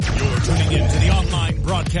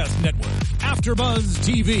broadcast network, AfterBuzz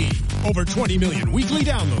TV. Over 20 million weekly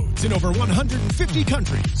downloads in over 150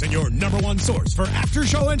 countries, and your number one source for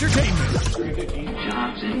after-show entertainment.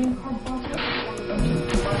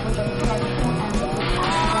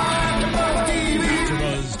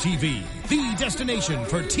 AfterBuzz TV, the destination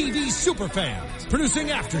for TV superfans. Producing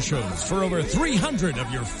aftershows for over 300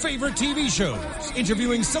 of your favorite TV shows.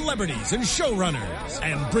 Interviewing celebrities and showrunners.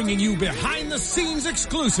 And bringing you behind-the-scenes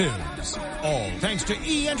exclusives. All thanks to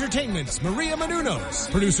E! Entertainment's Maria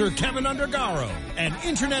Menounos, producer Kevin Undergaro, and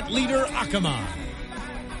internet leader Akamai.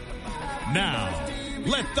 Now,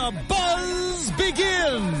 let the buzz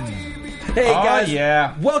begin! Hey guys,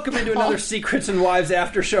 yeah. Welcome into another Secrets and Wives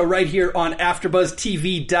after show right here on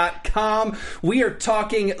AfterBuzzTV.com. We are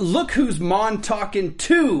talking Look Who's Montalkin'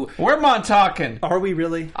 2. We're Montalkin'. Are we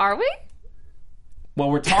really? Are we? Well,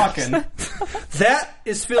 we're talking. That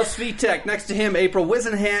is Phil Svitek. Next to him, April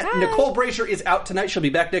Wisenhant. Hi. Nicole Brasher is out tonight. She'll be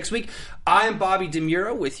back next week. I am Bobby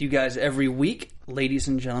DeMuro with you guys every week. Ladies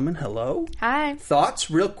and gentlemen, hello. Hi. Thoughts,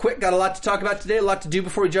 real quick. Got a lot to talk about today, a lot to do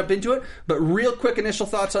before we jump into it. But real quick initial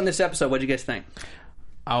thoughts on this episode. What do you guys think?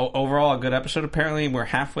 Overall, a good episode. Apparently, we're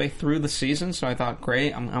halfway through the season, so I thought,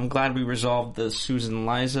 great. I'm glad we resolved the Susan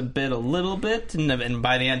Liza bit a little bit, and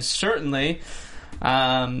by the end, certainly.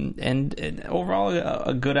 And overall,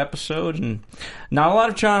 a good episode, and not a lot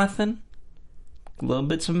of Jonathan. Little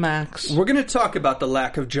bits of Max. We're going to talk about the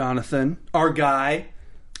lack of Jonathan, our guy.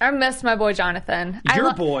 I missed my boy Jonathan.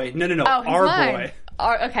 Your boy. No, Oh, he's our mine. boy.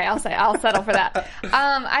 Okay, I'll settle for that.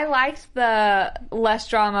 I liked the less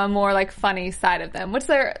drama, more like funny side of them, which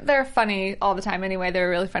they're funny all the time anyway. They were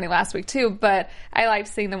really funny last week too, but I liked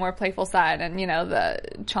seeing the more playful side and, you know, the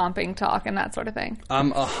chomping talk and that sort of thing.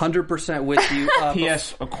 I'm 100% with you.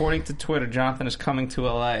 P.S. According to Twitter, Jonathan is coming to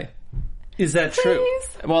L.A. Is that true?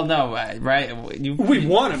 Please? Well, no, right? We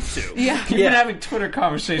want him to. Yeah. You've been having Twitter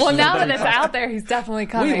conversations. Well, now about that it's out there, he's definitely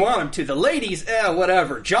coming. We want him to. The ladies,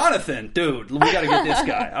 whatever. Jonathan, dude, we got to get this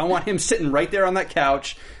guy. I want him sitting right there on that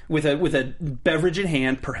couch with a beverage in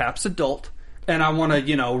hand, perhaps adult, and I want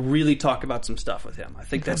to, really talk about some stuff with him. I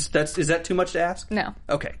think that's is that too much to ask? No.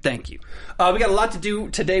 Okay, thank you. We got a lot to do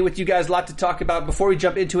today with you guys, a lot to talk about. Before we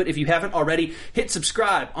jump into it, if you haven't already, hit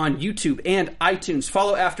subscribe on YouTube and iTunes.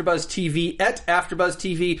 Follow AfterBuzz TV at AfterBuzz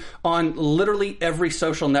TV on literally every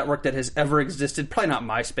social network that has ever existed. Probably not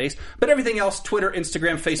MySpace, but everything else, Twitter,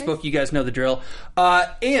 Instagram, Facebook, you guys know the drill.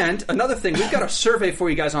 And another thing, we've got a survey for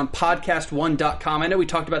you guys on podcast1.com. I know we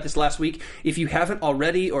talked about this last week. If you haven't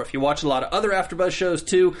already, or if you watch a lot of other AfterBuzz shows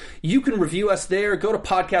too, you can review us there. Go to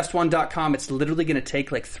podcast1.com. It's literally going to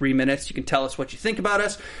take like 3 minutes. You can tell us what you think about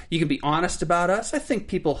us. You can be honest about us. I think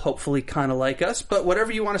people hopefully kind of like us, but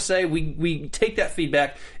whatever you want to say, we take that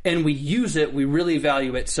feedback and we use it. We really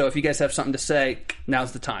value it. So if you guys have something to say,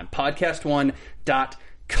 now's the time.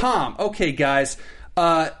 Podcast1.com. Okay, guys.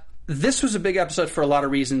 This was a big episode for a lot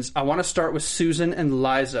of reasons. I want to start with Susan and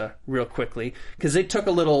Liza real quickly because they took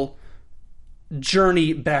a little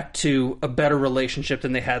journey back to a better relationship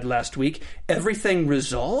than they had last week. Everything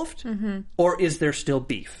resolved? Mm-hmm. Or is there still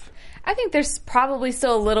beef? I think there's probably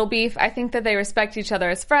still a little beef. I think that they respect each other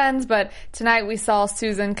as friends, but tonight we saw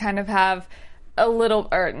Susan kind of have a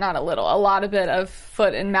lot of bit of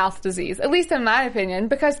foot and mouth disease, at least in my opinion,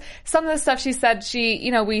 because some of the stuff she said,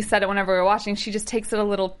 we said it whenever we were watching, she just takes it a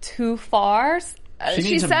little too far. She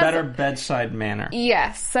needs a better bedside manner.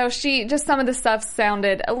 Yes. So some of the stuff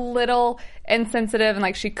sounded a little insensitive and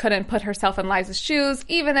like she couldn't put herself in Liza's shoes,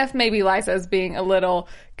 even if maybe Liza is being a little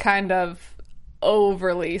kind of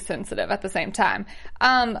overly sensitive at the same time.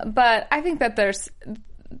 But I think that they're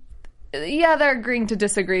agreeing to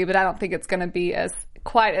disagree, but I don't think it's going to be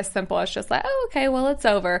quite as simple as just like, oh, okay, well, it's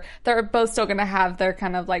over. They're both still going to have their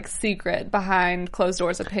kind of like secret behind closed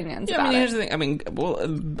doors opinions about here's the thing.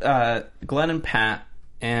 Glenn and Pat,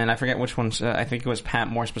 and I forget which ones, I think it was Pat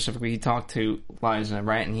more specifically, he talked to Liza,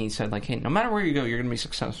 right? And he said like, hey, no matter where you go, you're going to be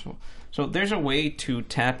successful. So there's a way to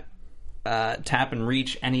tap and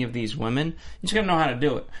reach any of these women. You just got to know how to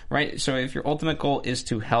do it, right? So if your ultimate goal is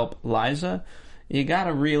to help Liza, you got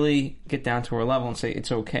to really get down to her level and say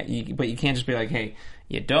it's okay. But you can't just be like, hey,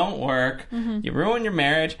 you don't work, you ruin your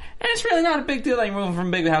marriage, and it's really not a big deal that you're moving from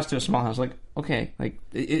a big house to a small house. Like, okay, like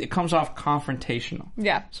it comes off confrontational.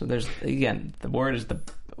 Yeah. So there's, again, the word is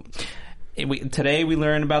today we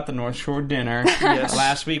learned about the North Shore dinner. Yes.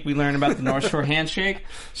 Last week we learned about the North Shore handshake.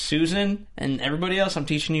 Susan and everybody else, I'm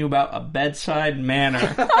teaching you about a bedside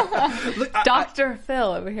manner. Look, Dr.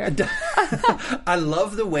 Phil over here. I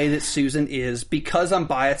love the way that Susan is, because I'm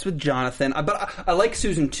biased with Jonathan, but I like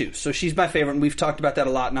Susan too. So she's my favorite, and we've talked about that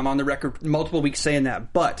a lot, and I'm on the record multiple weeks saying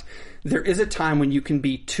that. But there is a time when you can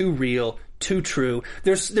be too real, too true.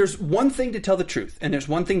 There's one thing to tell the truth, and there's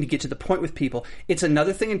one thing to get to the point with people. It's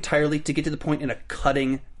another thing entirely to get to the point in a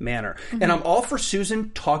cutting manner. Mm-hmm. And I'm all for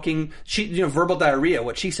Susan talking, verbal diarrhea,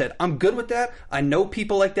 what she said. I'm good with that. I know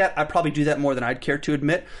people like that. I probably do that more than I'd care to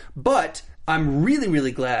admit. But I'm really,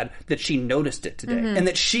 really glad that she noticed it today and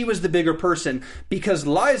that she was the bigger person, because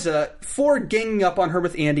Liza, for ganging up on her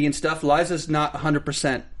with Andy and stuff, Liza's not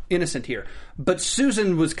 100% innocent here. But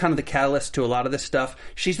Susan was kind of the catalyst to a lot of this stuff.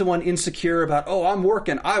 She's the one insecure about, I'm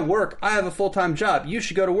working, I work, I have a full-time job, you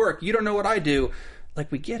should go to work, you don't know what I do. Like,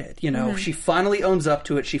 we get it, She finally owns up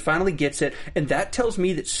to it, she finally gets it, and that tells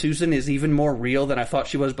me that Susan is even more real than I thought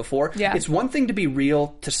she was before. Yeah. It's one thing to be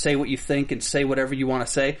real, to say what you think and say whatever you want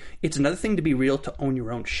to say. It's another thing to be real, to own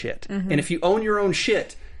your own shit. And if you own your own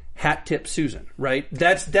shit, hat tip Susan, right?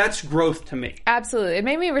 That's growth to me. Absolutely. It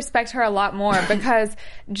made me respect her a lot more because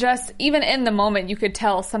just even in the moment, you could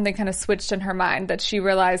tell something kind of switched in her mind, that she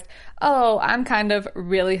realized, I'm kind of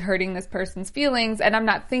really hurting this person's feelings, and I'm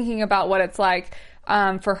not thinking about what it's like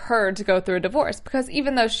for her to go through a divorce, because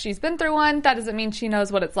even though she's been through one, that doesn't mean she knows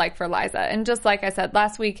what it's like for Liza. And just like I said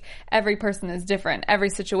last week, every person is different. Every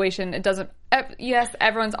situation, yes,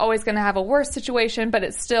 everyone's always going to have a worse situation, but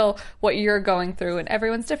it's still what you're going through, and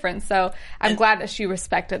everyone's different. So I'm glad that she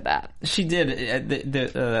respected that. She did.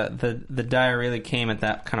 The dire really came at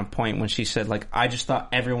that kind of point when she said, like, I just thought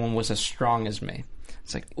everyone was as strong as me.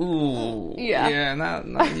 It's like, ooh, yeah,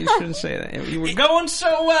 no, you shouldn't say that. You were going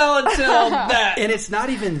so well until that. And it's not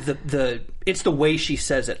even it's the way she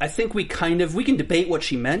says it. I think we can debate what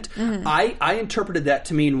she meant. I interpreted that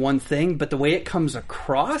to mean one thing, but the way it comes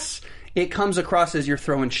across as you're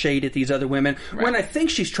throwing shade at these other women. Right. When I think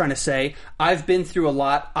she's trying to say, I've been through a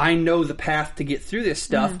lot, I know the path to get through this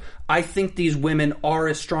stuff. I think these women are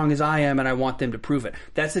as strong as I am, and I want them to prove it.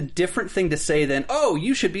 That's a different thing to say than,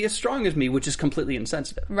 you should be as strong as me, which is completely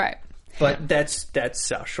insensitive. Right. But that's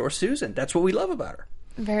South Shore Susan. That's what we love about her.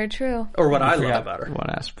 Very true. Or what I love about her. One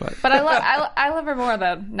aspect. But I love her more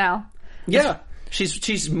though now. Yeah.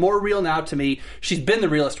 She's more real now to me. She's been the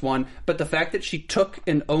realest one, but the fact that she took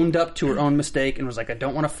and owned up to her own mistake and was like, I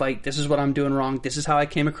don't want to fight. This is what I'm doing wrong. This is how I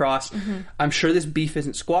came across. I'm sure this beef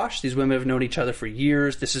isn't squashed. These women have known each other for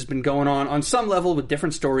years. This has been going on some level with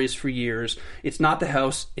different stories for years. It's not the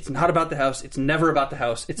house. It's not about the house. It's never about the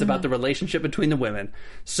house. It's about the relationship between the women.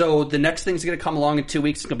 So the next thing's going to come along in 2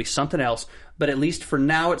 weeks. It's going to be something else. But at least for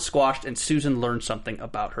now, it's squashed, and Susan learned something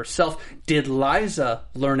about herself. Did Liza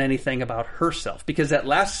learn anything about herself? Because that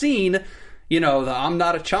last scene, the I'm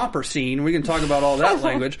not a chomper scene, we can talk about all that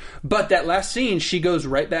language, but that last scene, she goes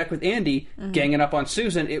right back with Andy, ganging up on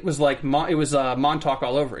Susan. It was like, Montauk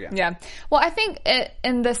all over again. Yeah. Well, I think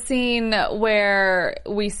in the scene where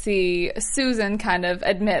we see Susan kind of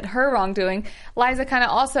admit her wrongdoing, Liza kind of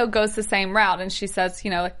also goes the same route, and she says,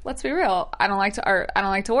 let's be real, I don't like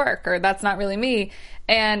to work, or that's not really me.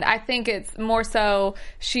 And I think it's more so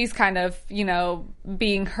she's kind of,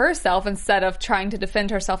 being herself instead of trying to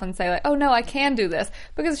defend herself and say, like, oh, no, I can do this.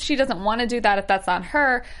 Because she doesn't want to do that if that's on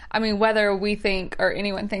her. I mean, whether we think or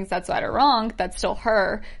anyone thinks that's right or wrong, that's still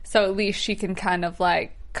her. So at least she can kind of,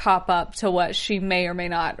 like, cop up to what she may or may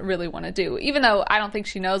not really want to do. Even though I don't think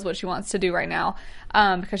she knows what she wants to do right now,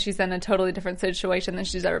 because she's in a totally different situation than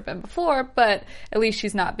she's ever been before. But at least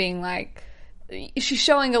she's not being, like... She's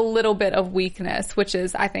showing a little bit of weakness, which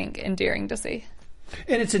is, I think, endearing to see.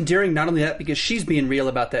 And it's endearing not only that, because she's being real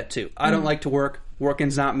about that too. I don't like to work.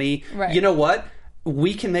 Working's not me. Right. You know what?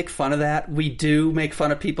 We can make fun of that. We do make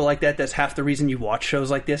fun of people like that. That's half the reason you watch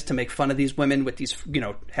shows like this, to make fun of these women with these,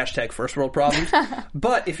 hashtag first world problems.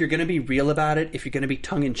 But if you're going to be real about it, if you're going to be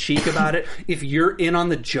tongue-in-cheek about it, if you're in on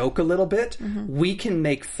the joke a little bit, we can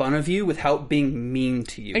make fun of you without being mean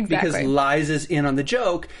to you. Exactly. Because Liza's in on the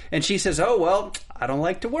joke, and she says, oh, well, I don't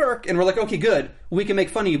like to work. And we're like, okay, good. We can make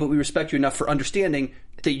fun of you, but we respect you enough for understanding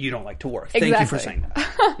that you don't like to work. Exactly. Thank you for saying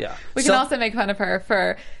that. Yeah. We can also make fun of her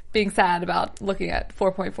for being sad about looking at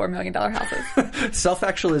 $4.4 million houses.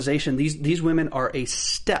 Self-actualization. These women are a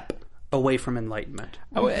step away from enlightenment.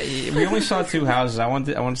 We only saw 2 houses. I want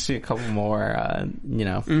to see a couple more, and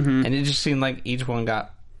it just seemed like each one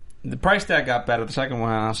the price tag got better. The second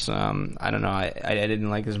house, I don't know. I didn't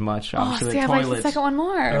like as much. Obviously, I liked the second one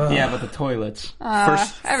more. Yeah, but the toilets.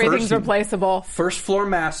 Everything's replaceable. First floor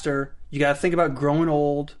master. You got to think about growing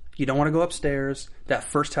old. You don't want to go upstairs. That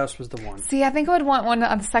first house was the one. See, I think I would want one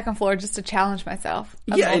on the second floor just to challenge myself.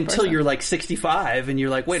 Yeah, until you're like 65 and you're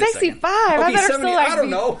like, wait a second. 65? I better 70, still like I don't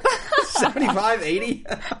know. 75, 80?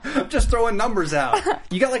 I'm just throwing numbers out.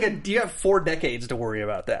 You got 4 decades to worry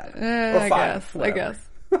about that. Or 5. I guess.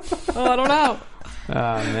 Oh, I don't know. Oh,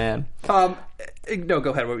 man. No,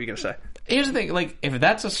 go ahead. What were you going to say? Here's the thing, like, if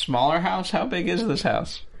that's a smaller house, how big is this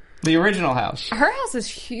house? The original house. Her house is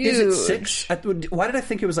huge. Is it 6? Why did I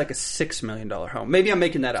think it was like a $6 million home? Maybe I'm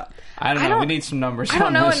making that up. I don't know. We need some numbers. I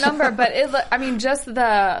don't know this. a number, but just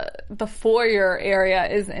the foyer area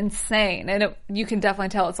is insane, and you can definitely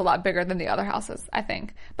tell it's a lot bigger than the other houses, I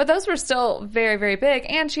think. But those were still very, very big,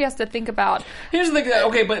 and she has to think about. Here's the thing.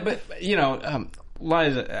 Okay, but you know,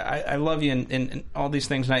 Liza, I love you in all these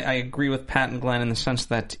things, and I agree with Pat and Glenn in the sense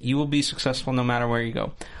that you will be successful no matter where you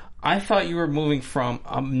go. I thought you were moving from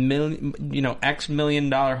a X $1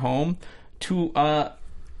 million home to a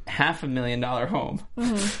 $500,000 home,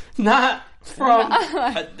 not from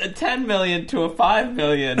a $10 million to a $5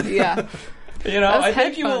 million. Yeah, you know, those I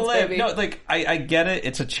think you will live. Baby. No, like I get it.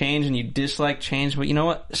 It's a change, and you dislike change, but you know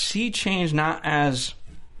what? See change not as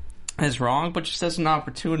wrong, but just as an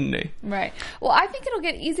opportunity. Right. Well, I think it'll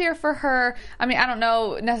get easier for her. I mean, I don't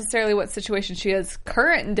know necessarily what situation she is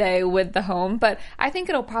current day with the home, but I think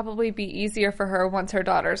it'll probably be easier for her once her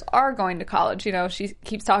daughters are going to college. You know, she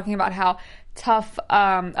keeps talking about how tough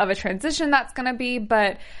of a transition that's going to be,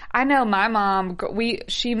 but I know my mom,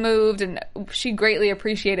 she moved and she greatly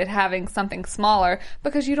appreciated having something smaller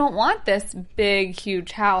because you don't want this big,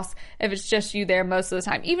 huge house if it's just you there most of the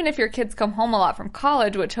time. Even if your kids come home a lot from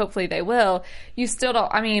college, which hopefully they will, you still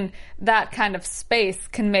don't, I mean, that kind of space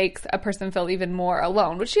can make a person feel even more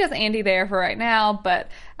alone, which she has Andy there for right now, but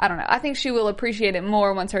I don't know. I think she will appreciate it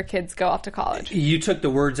more once her kids go off to college. You took the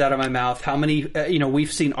words out of my mouth. How many,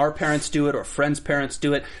 we've seen our parents do it or friends' parents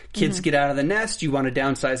do it. Kids get out of the nest. You want to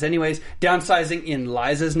downsize anyways. Downsizing in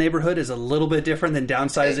Liza's neighborhood is a little bit different than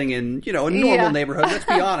downsizing in, a normal neighborhood. Let's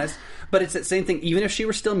be honest. But it's that same thing. Even if she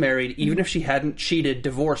were still married, even if she hadn't cheated,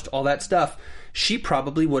 divorced, all that stuff, she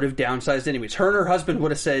probably would have downsized anyways. Her and her husband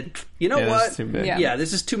would have said, you know what? This is too big. Yeah,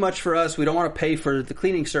 this is too much for us. We don't want to pay for the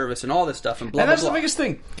cleaning service and all this stuff and blah, And blah, that's blah. the biggest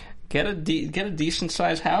thing. Get a decent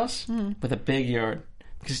sized house with a big yard.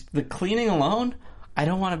 Because the cleaning alone, I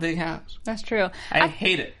don't want a big house. That's true. I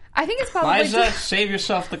hate it. I think it's probably Liza, save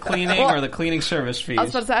yourself the cleaning or the cleaning service fees. I was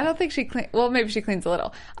about to say, I don't think she cleans. Well, maybe she cleans a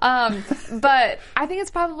little. But I think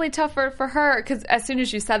it's probably tougher for her because as soon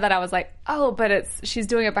as you said that, I was like, oh, but she's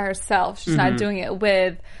doing it by herself. She's not doing it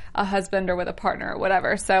with a husband or with a partner or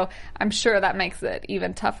whatever. So I'm sure that makes it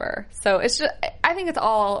even tougher. So it's just, I think it's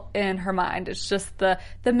all in her mind. It's just the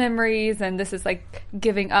memories, and this is like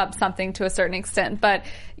giving up something to a certain extent. But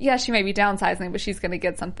yeah, she may be downsizing, but she's going to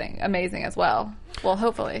get something amazing as well. Well,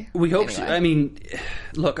 hopefully. We hope anyway. I mean,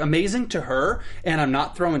 look, amazing to her, and I'm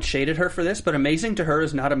not throwing shade at her for this, but amazing to her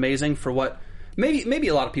is not amazing for what maybe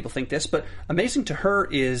a lot of people think this, but amazing to her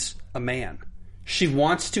is a man. She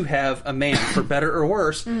wants to have a man, for better or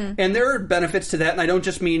worse, and there are benefits to that, and I don't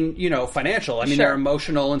just mean, financial. I mean, Sure. they're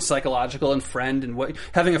emotional and psychological and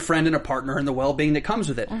having a friend and a partner and the well-being that comes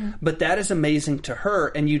with it. But that is amazing to her,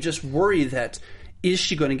 and you just worry that is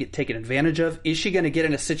she going to get taken advantage of? Is she going to get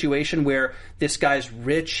in a situation where this guy's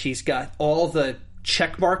rich, he's got all the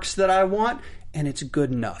check marks that I want, and it's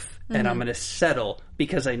good enough, and I'm going to settle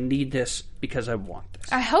because I need this, because I want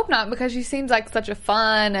this? I hope not, because she seems like such a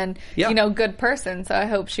fun and good person. So I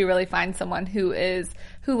hope she really finds someone who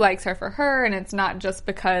likes her for her, and it's not just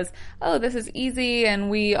because, oh, this is easy and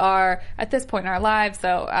we are at this point in our lives.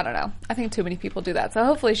 So I don't know. I think too many people do that. So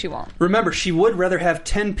hopefully she won't. Remember, she would rather have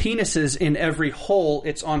 10 penises in every hole.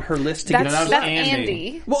 It's on her list to get. that was That's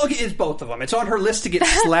Andy. Well, okay, it's both of them. It's on her list to get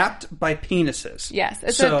slapped by penises. Yes.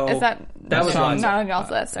 That was not Liza. on y'all's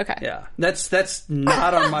list? Okay. Yeah, that's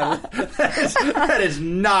not on my list. That is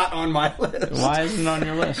not on my list. Why isn't it on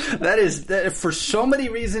your list? That is for so many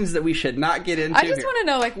reasons that we should not get into. I just want to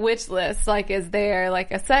know, like, which list? Like, is there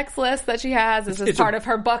like a sex list that she has? Is this It's part of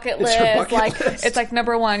her bucket list? her bucket like, list. it's like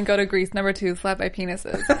number 1, go to Greece. Number 2, slap by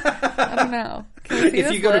penises. I don't know. Can we see If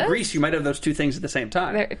this you go to list? Greece, you might have those two things at the same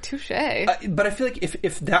time. Touche. But I feel like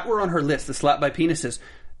if that were on her list, the slap by penises.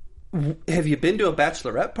 Have you been to a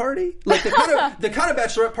bachelorette party? Like the kind of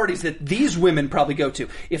bachelorette parties that these women probably go to.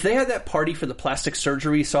 If they had that party for the plastic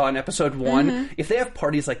surgery we saw in episode 1, if they have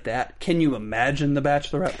parties like that, can you imagine the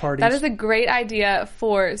bachelorette parties? That is a great idea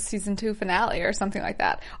for season 2 finale or something like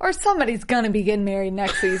that. Or somebody's gonna be getting married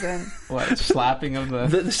next season. What, slapping of the...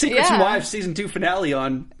 the Secrets and Yeah. Wives season 2 finale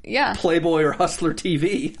on Yeah. Playboy or Hustler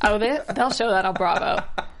TV. Oh, they'll show that on Bravo.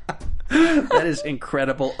 That is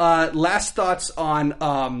incredible. Last thoughts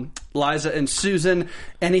on Liza and Susan.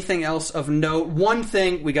 Anything else of note? One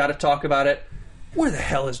thing, we got to talk about it. Where the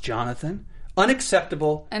hell is Jonathan?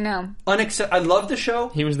 Unacceptable. I know. I love the show,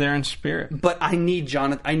 He was there in spirit. but I need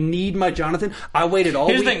Jonathan. I need my Jonathan. I waited all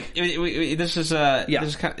Here's week. the thing. This is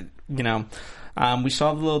kind of, We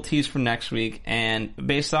saw the little tease for next week, and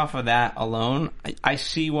based off of that alone, I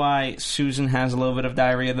see why Susan has a little bit of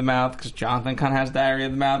diarrhea of the mouth, because Jonathan kind of has diarrhea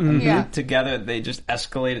of the mouth. And together, they just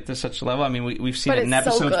escalate it to such a level. I mean, we've seen it in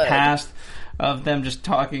episodes past of them just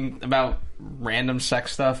talking about random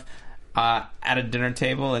sex stuff at a dinner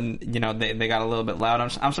table, and they got a little bit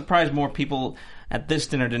loud. I'm surprised more people at this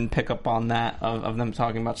dinner didn't pick up on that of them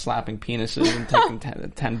talking about slapping penises and taking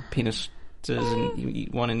 10 penises and you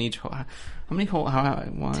eat one in each hole. How many holes?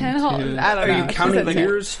 10 holes. I don't know. Are you counting the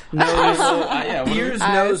ears, nose, ears,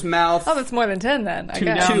 nose, mouth? Oh, that's more than 10 then. I Two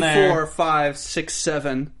guess. down 2, there. 4, 5, 6,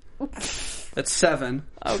 7. That's 7.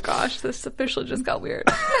 Oh gosh, this officially just got weird.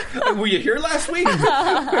 Were you here last week? We were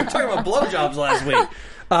talking about blowjobs last week.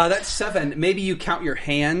 That's 7. Maybe you count your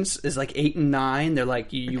hands as like 8 and 9. They're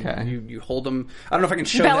like you hold them. I don't know if I can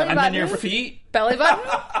show Belly that. And then button? your feet. Belly button?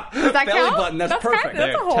 Does that Belly count? button. That's perfect.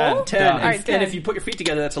 That's a There, hole. 10. All right, 10. And if you put your feet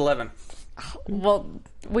together, that's 11. Well,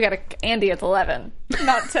 we got Andy at 11,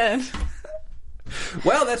 not 10.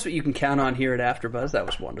 Well, that's what you can count on here at AfterBuzz. That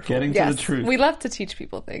was wonderful. Getting to Yes, the truth. we love to teach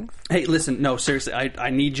people things. Hey, listen, no, seriously, I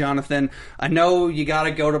need Jonathan. I know you got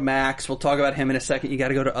to go to Max. We'll talk about him in a second. You got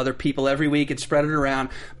to go to other people every week and spread it around.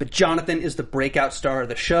 But Jonathan is the breakout star of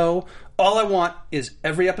the show. All I want is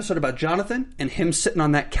every episode about Jonathan and him sitting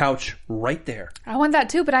on that couch right there. I want that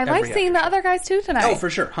too, but I like seeing the other guys too tonight. Oh,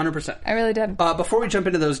 for sure, 100%. I really did. Before we jump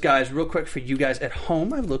into those guys, real quick for you guys at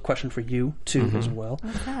home, I have a little question for you, too, as well.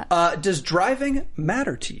 What's that? Does driving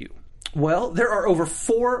matter to you? Well, there are over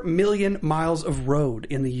 4 million miles of road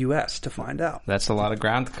in the U.S. to find out. That's a lot of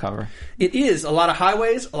ground to cover. It is a lot of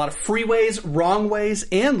highways, a lot of freeways, wrong ways,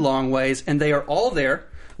 and long ways, and they are all there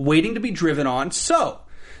waiting to be driven on. So,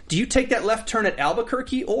 do you take that left turn at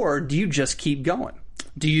Albuquerque, or do you just keep going?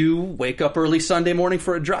 Do you wake up early Sunday morning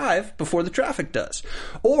for a drive before the traffic does?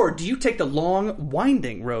 Or do you take the long,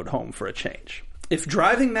 winding road home for a change? If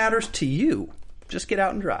driving matters to you, just get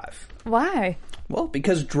out and drive. Why? Well,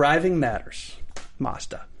 because driving matters.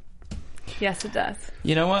 Mazda. Yes, it does.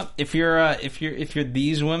 You know what? If you're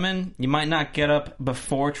these women, you might not get up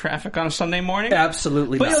before traffic on a Sunday morning.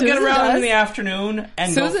 Absolutely But not. you'll get Susan around does. in the afternoon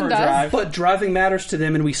and go Susan for a does. drive. But driving matters to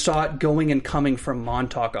them, and we saw it going and coming from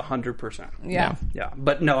Montauk 100%. Yeah. Yeah,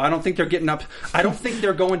 but no, I don't think they're getting up. I don't think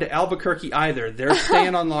they're going to Albuquerque either. They're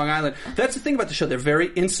staying on Long Island. That's the thing about the show. They're very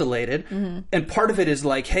insulated, and part of it is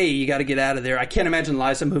like, hey, you got to get out of there. I can't imagine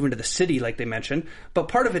Liza moving to the city like they mentioned, but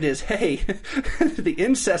part of it is, hey, the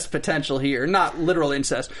incest potential here, not literal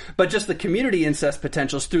incest, but just the community incest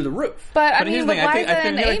potential is through the roof. But I But mean, here's the with thing. I Liza feel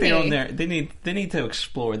and like they own Amy, they need to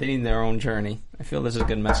explore. They need their own journey. I feel this is a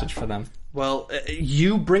good message for them. Well,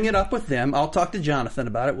 you bring it up with them. I'll talk to Jonathan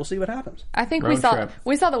about it. We'll see what happens. I think Road trip.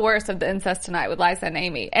 we saw the worst of the incest tonight with Liza and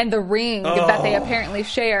Amy, and the ring that they apparently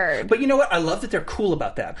shared. But you know what? I love that they're cool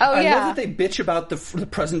about that. Oh, I yeah. love that they bitch about the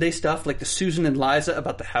present day stuff, like the Susan and Liza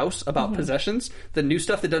about the house, about possessions, the new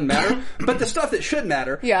stuff that doesn't matter. But the stuff that should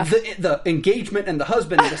matter, Yeah. the engagement and the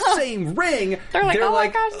husband in the same ring, They're like, oh my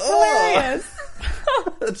gosh, it's hilarious.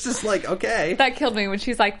 It's just like, okay. That killed me when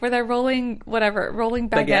she's like, were there rolling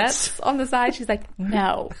baguettes on the side? She's like,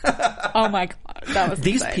 no. Oh my god, that was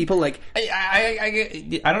These insane. people, like,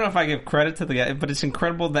 I don't know if I give credit to the guy, but it's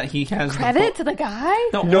incredible that he has Credit to the guy?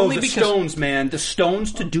 No, no, only the because Stones, man. The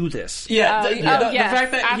Stones to do this. Yeah, the yes,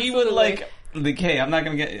 fact that he would absolutely. like, hey, I'm not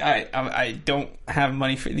gonna get. I don't have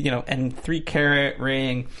money for and 3-carat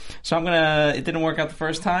ring, so I'm gonna. It didn't work out the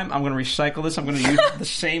first time. I'm gonna recycle this. I'm gonna use the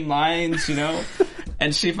same lines,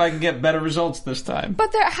 and see if I can get better results this time.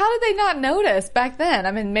 But how did they not notice back then?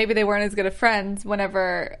 I mean, maybe they weren't as good of friends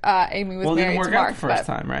whenever Amy was Well, it married didn't to work out Mark. the first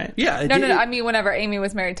but- time, right? Yeah. No. I mean, whenever Amy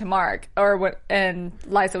was married to Mark, and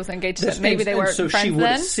Liza was engaged to him, maybe they and weren't so friends she would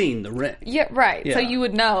then. have seen the ring. Yeah, right. So Yeah. you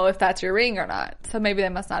would know if that's your ring or not. So maybe they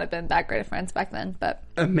must not have been that great of friends back then. But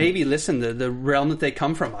Maybe, listen, the realm that they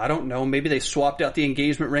come from, I don't know. Maybe they swapped out the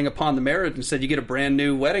engagement ring upon the marriage and said you get a brand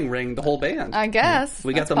new wedding ring, the whole band. I guess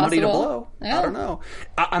We got that's the money to possible. blow. Yeah. I don't know.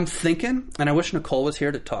 I'm thinking, and I wish Nicole was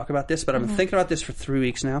here to talk about this, but I've been thinking about this for 3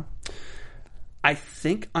 weeks now. I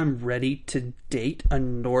think I'm ready to date a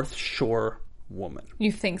North Shore woman.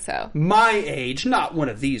 You think so? My age, not one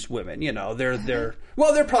of these women. They're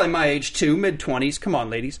probably my age too, mid-20s. Come on,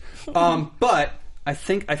 ladies. But I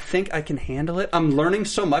think I can handle it. I'm learning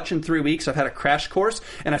so much in 3 weeks. I've had a crash course,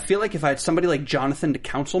 and I feel like if I had somebody like Jonathan to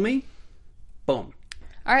counsel me, boom.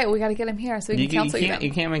 All right, we got to get him here so he can counsel you.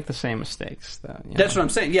 You can't make the same mistakes, though. That's what I'm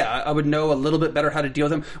saying. Yeah, I would know a little bit better how to deal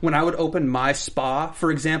with them. When I would open my spa,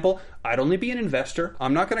 for example, I'd only be an investor.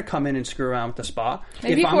 I'm not going to come in and screw around with the spa.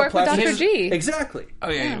 Maybe you could work with Dr. G. Exactly. Oh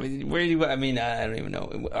yeah, where do you? I mean, I don't even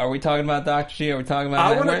know. Are we talking about Dr. G? Are we talking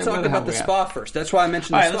about? I want to talk about the spa first. That's why I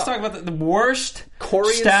mentioned. All the right, spa. let's talk about the worst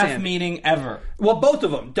Corey staff meeting ever. Well, both of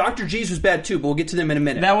them. Dr. G's was bad too, but we'll get to them in a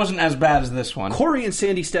minute. That wasn't as bad as this one. Corey and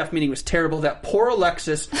Sandy's staff meeting was terrible. That poor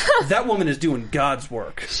Alexis. That woman is doing God's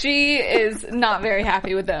work. She is not very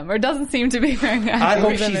happy with them, or doesn't seem to be very happy I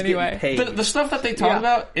hope with them she's anyway. getting paid. The stuff that they talk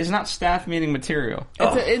about is not staff meeting material.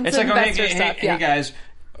 It's like, investor stuff. Hey guys,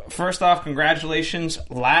 first off, congratulations.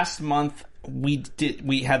 Last month we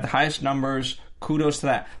had the highest numbers. Kudos to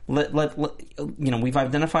that. We've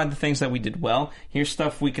identified the things that we did well. Here's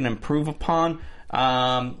stuff we can improve upon.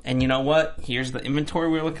 And you know what? Here's the inventory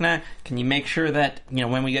we're looking at. Can you make sure that,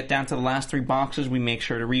 when we get down to the last 3 boxes, we make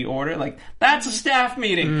sure to reorder? Like, that's a staff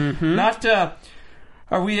meeting. Mm-hmm. Not,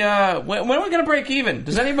 are we, when are we going to break even?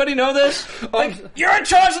 Does anybody know this? You're in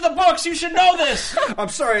charge of the books. You should know this. I'm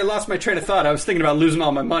sorry, I lost my train of thought. I was thinking about losing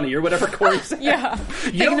all my money or whatever Corey said. Yeah.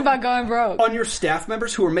 Thinking about going broke. On your staff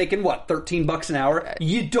members who are making, what, $13 an hour,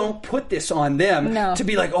 you don't put this on them to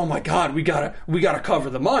be like, oh my God, we gotta cover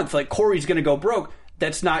the month. Like, Corey's going to go broke.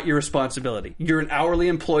 That's not your responsibility. You're an hourly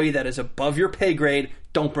employee that is above your pay grade.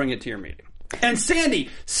 Don't bring it to your meeting. And Sandy,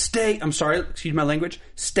 I'm sorry, excuse my language,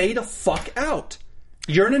 stay the fuck out.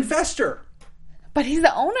 You're an investor. But he's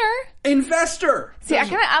the owner. Investor. See, I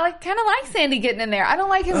kind of like Sandy getting in there. I don't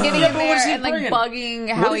like him getting in there and bugging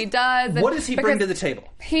how he does. What does he bring to the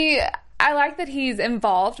table? I like that he's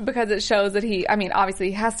involved because it shows that obviously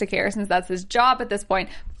he has to care since that's his job at this point,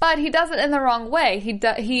 but he does it in the wrong way.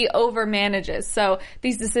 He over-manages. So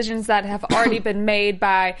these decisions that have already been made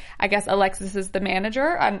by, I guess Alexis is the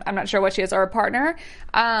manager. I'm not sure what she is, or a partner.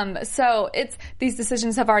 So these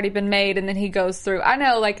decisions have already been made, and then he goes through. I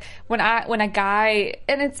know, like, when a guy,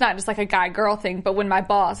 and it's not just like a guy-girl thing, but when my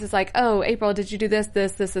boss is like, oh, April, did you do this,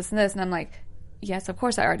 and this? And I'm like, yes, of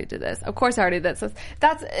course I already did this. Of course I already did this.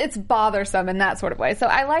 It's bothersome in that sort of way. So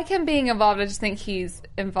I like him being involved. I just think he's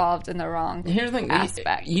involved in the wrong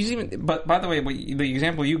aspect. But by the way, the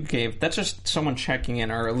example you gave, that's just someone checking in,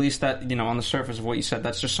 or at least that, on the surface of what you said,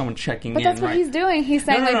 that's just someone checking in. But that's what he's doing. He's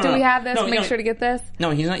saying, do we have this? Make sure to get this. No,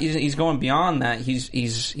 he's not. He's going beyond that.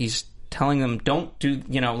 He's telling them, don't do,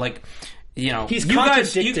 he's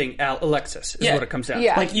contradicting Alexis is what it comes down to.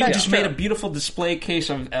 Yeah, like, you just made a beautiful display case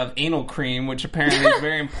of anal cream, which apparently is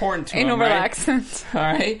very important to anal him, right? relaxant. All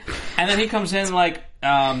right, and then he comes in like,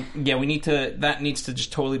 that needs to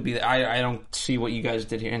just totally be. I don't see what you guys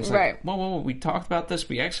did here. And it's like, whoa, we talked about this,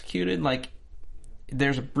 we executed, like.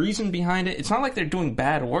 There's a reason behind it. It's not like they're doing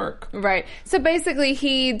bad work. Right. So basically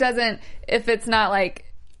he doesn't, if it's not like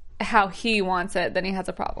how he wants it, then he has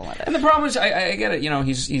a problem with it. And the problem is, I get it,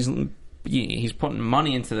 he's putting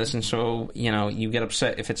money into this, and so, you get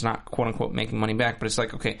upset if it's not, quote-unquote, making money back. But it's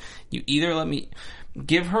like, okay, you either let me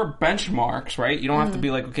give her benchmarks, right? You don't have to be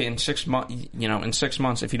like, okay, in 6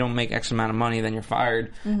 months, if you don't make X amount of money, then you're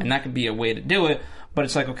fired. And that could be a way to do it. But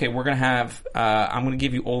it's like, okay, we're going to have, I'm going to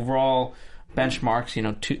give you overall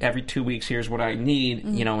benchmarks, every 2 weeks, here's what I need,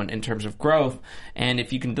 in terms of growth. And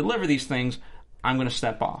if you can deliver these things, I'm going to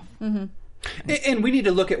step off. And we need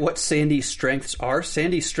to look at what Sandy's strengths are.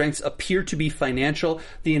 Sandy's strengths appear to be financial.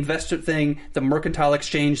 The investor thing, the mercantile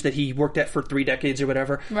exchange that he worked at for 3 decades or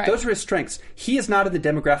whatever, those are his strengths. He is not in the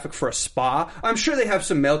demographic for a spa. I'm sure they have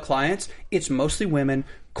some male clients. It's mostly women.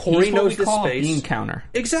 Corey knows this space. A bean counter.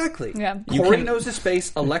 Exactly. Yeah. Corey knows this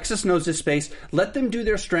space. Alexis knows this space. Let them do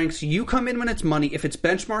their strengths. You come in when it's money. If it's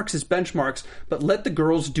benchmarks, it's benchmarks. But let the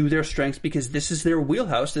girls do their strengths because this is their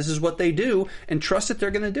wheelhouse. This is what they do. And trust that they're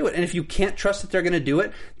going to do it. And if you can't trust that they're going to do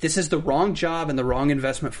it, this is the wrong job and the wrong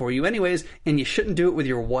investment for you anyways. And you shouldn't do it with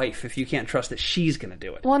your wife if you can't trust that she's going to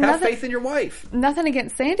do it. Well, have faith in your wife. Nothing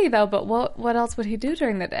against Sandy, though, but what else would he do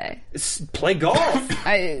during the day? Play golf.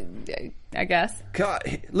 I guess.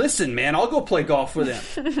 God, listen, man, I'll go play golf with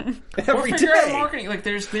him every figure out day. Marketing, like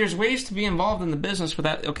there's ways to be involved in the business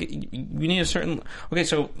without. Okay, you need a certain. Okay,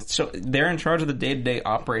 so they're in charge of the day-to-day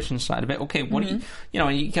operations side of it. Okay, what do you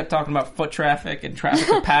you kept talking about foot traffic and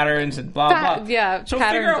traffic patterns and blah blah. Yeah, so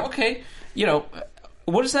patterns. Figure out. Okay,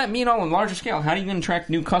 what does that mean on a larger scale? How are you going to attract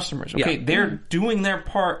new customers? Okay, they're doing their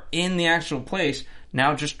part in the actual place.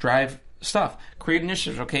 Now just drive stuff. Create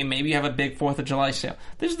initiatives. Okay, maybe you have a big 4th of July sale.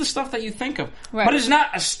 This is the stuff that you think of. Right. But it's not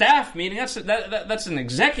a staff meeting. That's an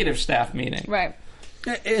executive staff meeting. Right.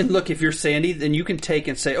 And look, if you're Sandy, then you can take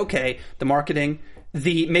and say, okay, the marketing,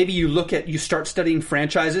 maybe you start studying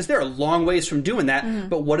franchises. They're a long ways from doing that,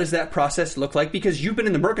 but what does that process look like? Because you've been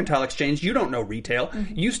in the mercantile exchange, you don't know retail.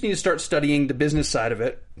 You just need to start studying the business side of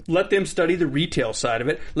it. Let them study the retail side of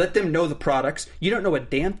it. Let them know the products. You don't know a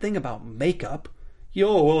damn thing about makeup.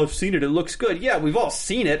 Well, I've seen it. It looks good. Yeah, we've all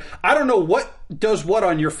seen it. I don't know what does what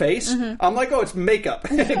on your face. I'm like, oh, it's makeup.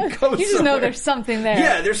 It goes You just know there's something there.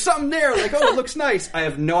 Yeah, there's something there. Like, oh, it looks nice. I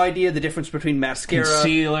have no idea the difference between mascara,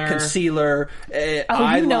 concealer,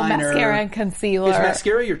 eyeliner. You know mascara and concealer. Is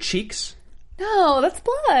mascara your cheeks? No, that's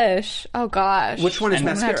blush. Oh, gosh. Which one is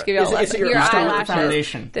mascara? Is it your eyelashes?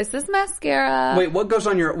 Foundation. This is mascara. Wait, what goes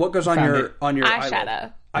on your eyeshadow?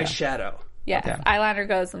 Eyelid? Eyeshadow. Yes, Okay. eyeliner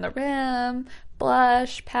goes on the rim,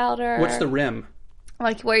 blush, powder. What's the rim?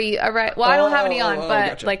 Like where you are right. Well, I don't have any on,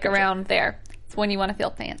 but gotcha. around there. It's when you want to feel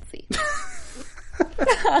fancy.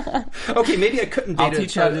 Okay, maybe I couldn't date I'll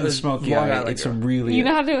teach you how to do the smoky eye. It's a really... You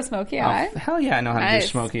know how to do a smoky eye? Hell yeah, I know how to do a Nice.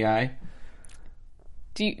 smoky eye.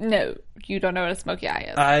 No, you don't know what a smoky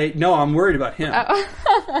eye is. No, I'm worried about him.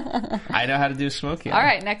 I know how to do a smoky eye. All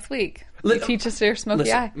right, next week. You teach us your smoky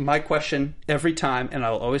Listen, eye. my question every time, and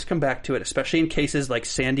I'll always come back to it, especially in cases like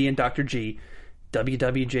Sandy and Dr. G,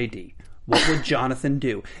 WWJD. What would Jonathan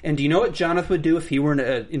do? And do you know what Jonathan would do if he were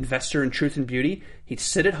an investor in Truth and Beauty? He'd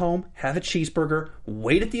sit at home, have a cheeseburger,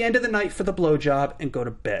 wait at the end of the night for the blowjob, and go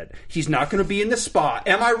to bed. He's not going to be in the spa.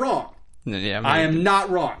 Am I wrong? Yeah, I am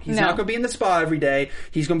not wrong. He's No. not going to be in the spa every day.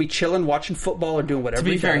 He's going to be chilling, watching football, or doing whatever To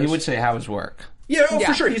be fair, does. he would say how his work. Yeah, Yeah.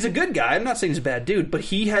 for sure. He's a good guy. I'm not saying he's a bad dude, but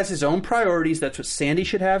he has his own priorities. That's what Sandy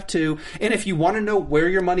should have too. And if you want to know where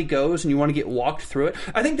your money goes and you want to get walked through it,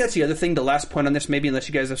 I think that's the other thing. The last point on this, maybe unless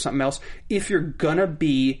you guys have something else, if you're gonna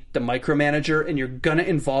be the micromanager and you're gonna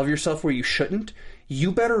involve yourself where you shouldn't,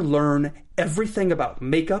 you better learn everything about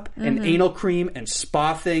makeup and anal cream and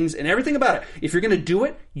spa things and everything about it. If you're gonna do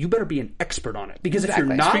it, you better be an expert on it. Because if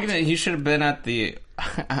you're Exactly. not, Speaking of, he should have been at the...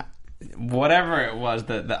 whatever it was,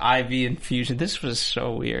 the IV infusion. This was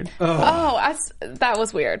so weird. That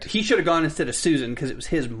was weird. he should have gone instead of Susan because it was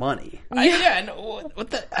his money. What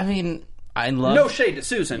the... I mean, I love... No shade to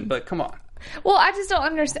Susan, but come on. Well, I just don't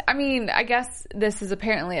understand. I mean, I guess this is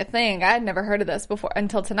apparently a thing. I had never heard of this before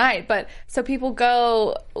until tonight. But so people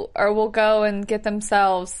go or will go and get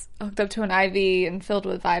themselves hooked up to an IV and filled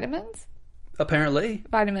with vitamins, Apparently.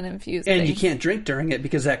 vitamin infused. And you things. can't drink during it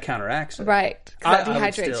because that counteracts it. Right. 'Cause that I would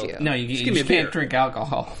dehydrates still- you. No, you give me just a can't beer. drink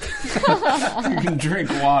alcohol. You can drink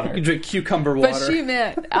water. You drink cucumber water. But she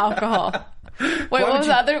meant alcohol. Wait, what was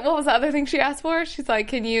the other thing she asked for? She's like,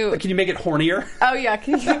 can you make it hornier? Oh yeah,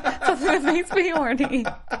 can you something that makes me horny?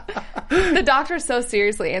 The doctor so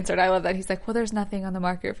seriously answered. I love that. He's like, well, there's nothing on the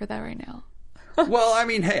market for that right now. Well, I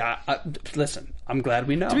mean, hey, listen, I'm glad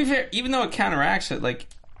we know. To be fair, even though it counteracts it, like,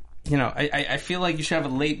 you know, I feel like you should have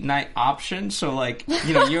a late night option. So, like,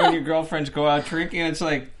 you know, you and your girlfriends go out drinking, and it's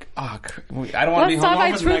like, oh, I don't want to be Let's stop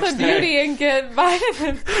by hungover the Truth next and day. Beauty and get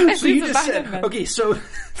vitamins. So you just said, okay, so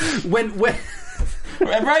when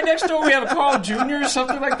Right next door we have a Carl Jr. or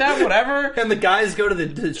something like that, whatever. and the guys go to the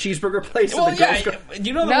cheeseburger place Well, and the girls yeah, go...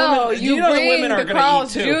 you know the No, women, you know the bring women are the going to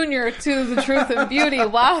Carl's eat too. Jr. to the Truth and Beauty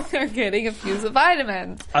while they're getting infused with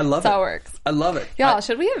vitamins. I love That's it. how it works. I love it. Y'all,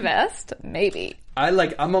 should we invest? Maybe.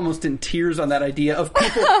 I'm almost in tears on that idea of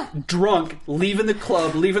people drunk, leaving the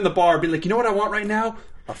club, leaving the bar, be like, you know what I want right now?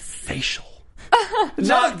 A facial.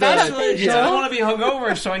 Not the... Actually, I don't want to be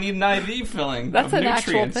hungover, so I need an IV filling. That's of an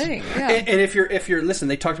actual nutrients. thing. Yeah. And if you're listen,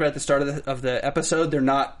 they talked about at the start of the episode, they're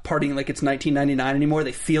not partying like it's 1999 anymore.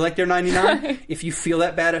 They feel like they're 99. If you feel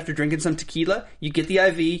that bad after drinking some tequila, you get the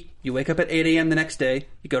IV. You wake up at 8 a.m. the next day.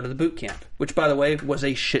 You go to the boot camp, which, by the way, was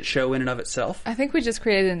a shit show in and of itself. I think we just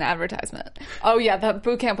created an advertisement. Oh yeah, the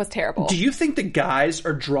boot camp was terrible. Do you think the guys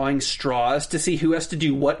are drawing straws to see who has to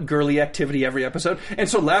do what girly activity every episode? And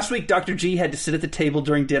so last week, Dr. G had to sit at the table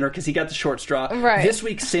during dinner because he got the short straw. Right. This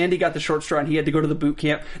week, Sandy got the short straw and he had to go to the boot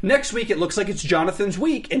camp. Next week, it looks like it's Jonathan's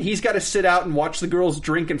week and he's got to sit out and watch the girls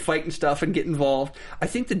drink and fight and stuff and get involved. I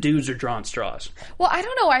think the dudes are drawing straws. Well, I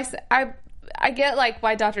don't know. I get like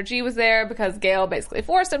why Dr. G was there because Gail basically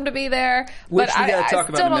forced him to be there. Which but we gotta I talk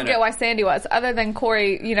about still in a don't minute. get why Sandy was. Other than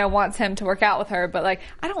Corey, wants him to work out with her. But like,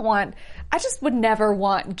 I just would never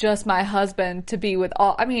want just my husband to be with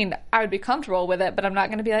all. I mean, I would be comfortable with it, but I'm not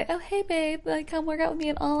going to be like, oh hey babe, like come work out with me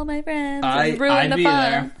and all of my friends and ruin I'd the be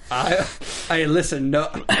fun. there. I listen. No,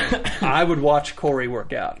 I would watch Corey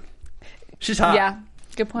work out. She's hot. Yeah,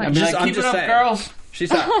 good point. I'd be Just- like, I'm keep it just up, saying. girls.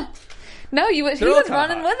 She's hot. No, he was all kinda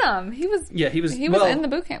running hot. with him. He was. Yeah, he was. He was well, in the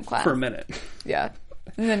boot camp class for a minute. Yeah,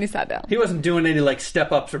 and then he sat down. He wasn't doing any like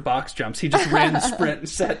step ups or box jumps. He just ran the sprint and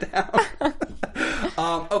sat down.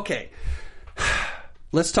 Okay,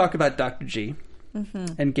 let's talk about Dr. G.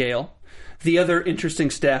 and Gail. The other interesting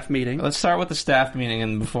staff meeting. Let's start with the staff meeting,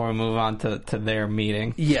 and before we move on to their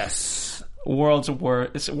meeting. Yes.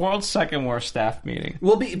 It's world's second worst staff meeting.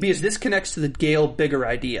 Well, because this connects to the Gail bigger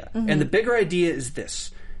idea. And the bigger idea is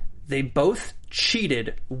this. They both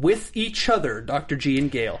cheated with each other, Dr. G and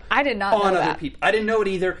Gail. I did not know on that. other people. I didn't know it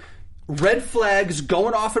either. Red flags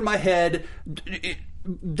going off in my head.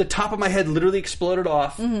 The top of my head literally exploded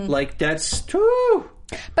off. Like, that's... Whew.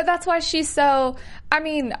 But that's why she's so... I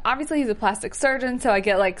mean, obviously he's a plastic surgeon, so I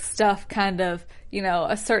get, like, stuff kind of, you know,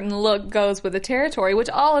 a certain look goes with the territory, which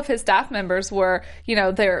all of his staff members were, you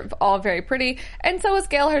know, they're all very pretty. And so is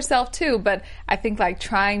Gail herself, too. But I think, like,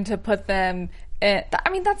 trying to put them... I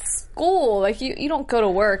mean, that's school. Like, you don't go to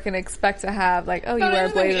work and expect to have, like, oh, you wear a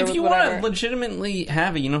blazer. If you want to legitimately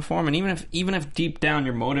have a uniform, and even if deep down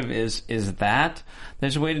your motive is that,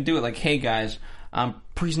 there's a way to do it. Like, hey, guys,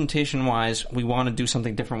 presentation-wise, we want to do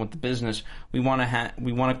something different with the business. We want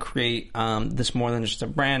to create this more than just a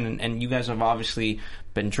brand, and you guys have obviously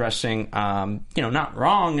been dressing, not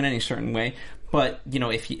wrong in any certain way, but, you know,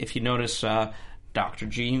 if you notice... Dr.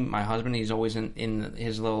 G, my husband, he's always in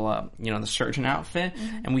his little, the surgeon outfit,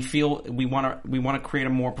 and we feel we want to create a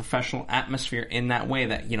more professional atmosphere in that way.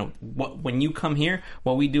 That when you come here,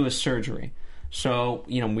 what we do is surgery. So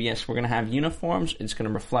we're going to have uniforms. It's going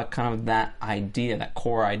to reflect kind of that idea, that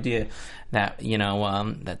core idea, that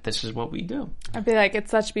that this is what we do. I'd be like,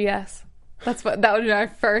 it's such BS. That would be my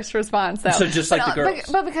first response, though. So just like the girls.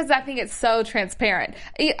 But because I think it's so transparent.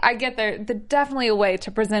 I get there's definitely a way to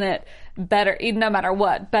present it better, no matter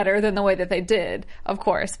what, better than the way that they did, of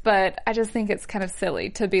course. But I just think it's kind of silly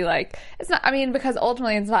to be like, it's not, I mean, because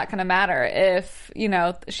ultimately it's not going to matter if,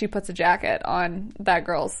 she puts a jacket on that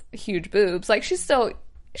girl's huge boobs. Like, she's still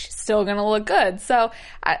going to look good. So,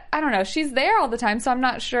 I don't know. She's there all the time, so I'm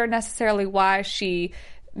not sure necessarily why she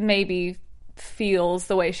maybe feels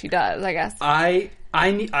the way she does, I guess. I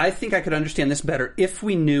think I could understand this better if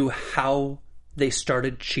we knew how they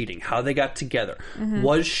started cheating, how they got together.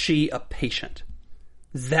 Was she a patient?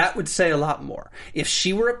 That would say a lot more. If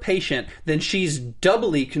she were a patient, then she's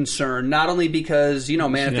doubly concerned, not only because,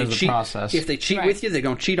 if they cheat with you, they're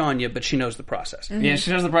going to cheat on you, but she knows the process. Yeah,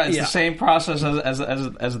 she knows the process. It's the same process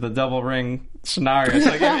as the double ring scenario. It's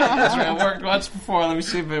like, it worked once before, let me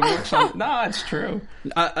see if it works. No, it's true.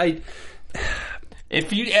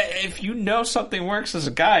 If you know something works as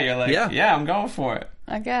a guy, you're like, yeah, I'm going for it.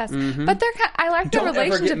 I guess. But I like their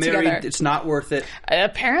relationship ever get married. together. It's not worth it.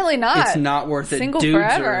 Apparently not. It's not worth it. Single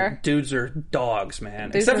forever. Dudes are dogs, man.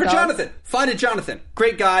 Dudes Except for dogs. Jonathan. Find a Jonathan.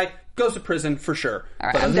 Great guy. Goes to prison for sure. All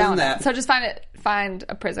right, but I'm other down than with that, that. So just find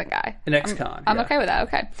a prison guy. An ex-con. I'm okay with that.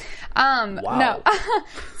 Okay. Wow. No.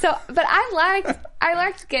 But I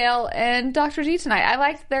liked Gail and Dr. G tonight. I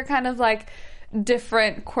liked their kind of like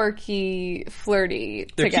different, quirky, flirty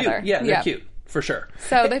they're together. Cute. Yeah, they're cute for sure.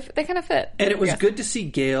 So they kind of fit. And it was good to see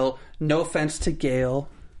Gail. No offense to Gail.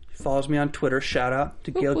 She follows me on Twitter. Shout out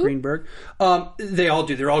to Gail Greenberg. They all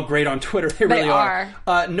do. They're all great on Twitter. They really are.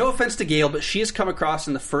 No offense to Gail, but she has come across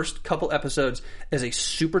in the first couple episodes as a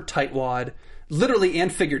super tightwad, literally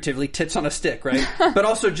and figuratively, tits on a stick, right? But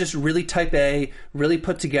also just really type A, really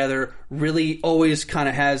put together, really always kind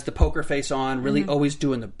of has the poker face on, really always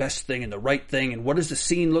doing the best thing and the right thing. And what does the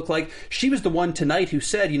scene look like? She was the one tonight who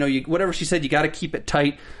said, whatever she said, you got to keep it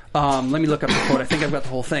tight. Let me look up the quote. I think I've got the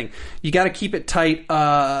whole thing. You got to keep it tight.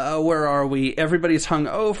 Where are we? Everybody's hung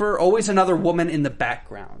over. Always another woman in the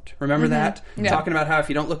background. Remember that? Yeah. Talking about how if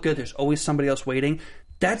you don't look good, there's always somebody else waiting.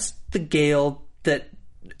 That's the Gail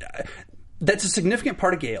that's a significant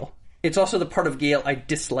part of Gail. It's also the part of Gail I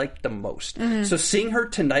disliked the most. So seeing her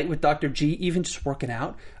tonight with Dr. G, even just working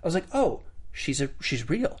out, I was like, oh, she's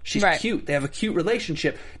real. She's cute. They have a cute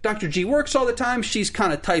relationship. Dr. G works all the time. She's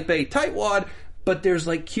kind of type A, tightwad, but there's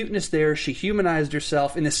like cuteness there. She humanized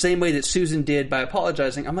herself in the same way that Susan did by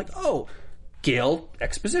apologizing. I'm like, oh, Gail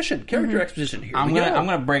exposition, character exposition. Here I'm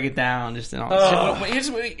gonna break it down just in all. Here's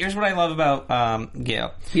what I love about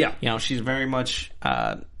Gail. Yeah, she's very much.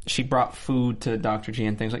 She brought food to Dr. G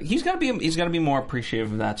and things like. He's got to be more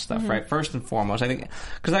appreciative of that stuff, right? First and foremost, I think,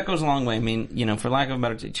 because that goes a long way. I mean, for lack of a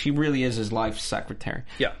better, she really is his life secretary.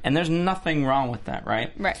 Yeah, and there's nothing wrong with that,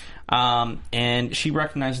 right? Right. And she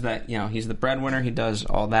recognized that he's the breadwinner. He does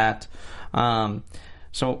all that.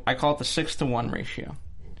 So I call it the 6-to-1 ratio.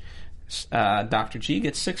 Dr. G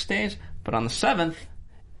gets 6 days, but on the 7th,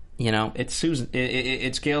 it's Susan.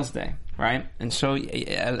 It's Gail's day, right? And so,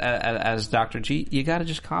 as Dr. G, you got to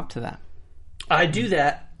just cop to that. I do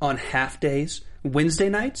that on half days. Wednesday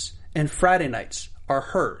nights and Friday nights are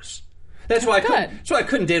hers. That's why I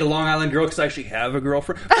couldn't date a Long Island girl, because I actually have a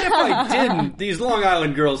girlfriend. But if I didn't, these Long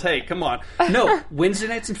Island girls, hey, come on. No, Wednesday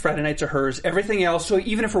nights and Friday nights are hers. Everything else, so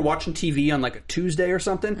even if we're watching TV on like a Tuesday or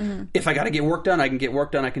something, if I got to get work done, I can get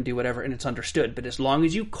work done, I can do whatever, and it's understood. But as long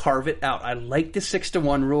as you carve it out, I like the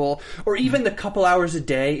 6-to-1 rule, or even the couple hours a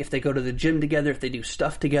day, if they go to the gym together, if they do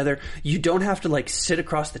stuff together, you don't have to like sit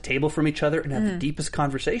across the table from each other and have the deepest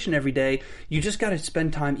conversation every day. You just got to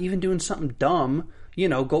spend time even doing something dumb. You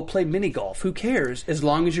know, go play mini golf. Who cares? As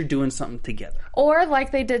long as you're doing something together. Or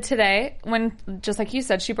like they did today, when, just like you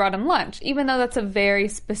said, she brought him lunch. Even though that's a very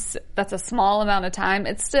that's a small amount of time,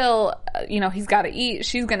 it's still, he's got to eat,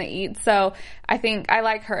 she's going to eat. So I think I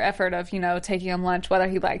like her effort of, taking him lunch, whether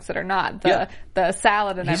he likes it or not. The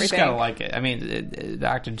salad and everything. You just got to like it. I mean,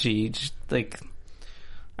 Dr. G, just like...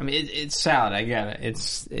 it's salad, I get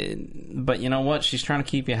it. But you know what? She's trying to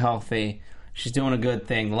keep you healthy. She's doing a good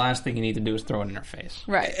thing. The last thing you need to do is throw it in her face.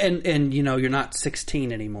 Right. And you're not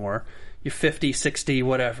 16 anymore. You're 50, 60,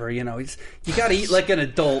 whatever. You got to eat like an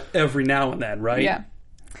adult every now and then, right? Yeah.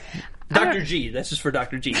 Dr. G, this is for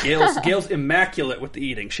Dr. G. Gail's immaculate with the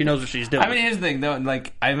eating. She knows what she's doing. I mean, here's the thing, though.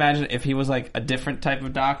 Like, I imagine if he was like a different type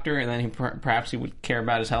of doctor, and then perhaps he would care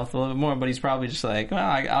about his health a little bit more. But he's probably just like,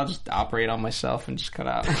 well, I'll just operate on myself and just cut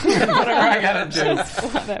out whatever I gotta do.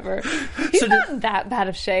 Whatever. He's not in that bad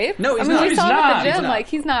of shape. No, he's not. We saw him at the gym. He's not. Like,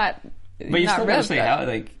 he's not. But you still gotta stay healthy.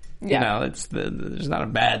 Like, yeah. There's not a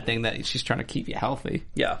bad thing that she's trying to keep you healthy.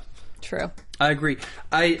 Yeah. True. I agree.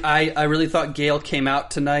 I really thought Gail came out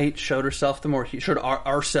tonight, showed herself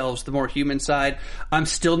ourselves the more human side. I'm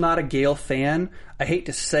still not a Gail fan. I hate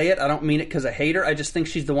to say it. I don't mean it because I hate her. I just think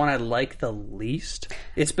she's the one I like the least.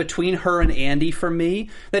 It's between her and Andy for me.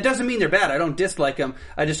 That doesn't mean they're bad. I don't dislike them.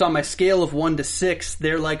 I just, on my scale of 1 to 6,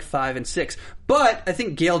 they're like 5 and 6. But I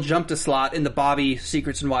think Gail jumped a slot in the Bobby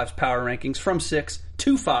Secrets and Wives power rankings from 6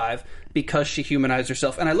 to 5 because she humanized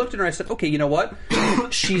herself. And I looked at her and I said, okay, you know what?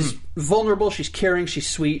 She's vulnerable, she's caring, she's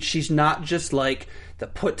sweet. She's not just like the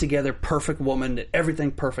put-together perfect woman that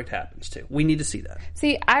everything perfect happens to. We need to see that.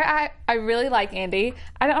 See, I really like Andy.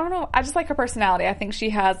 I don't know. I just like her personality. I think she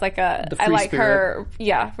has like the free spirit. Her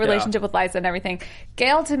relationship with Liza and everything.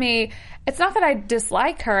 Gail, to me, it's not that I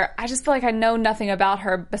dislike her. I just feel like I know nothing about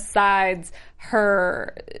her besides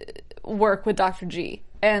her work with Dr. G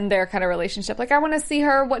and their kind of relationship. Like, I want to see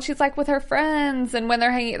her, what she's like with her friends and when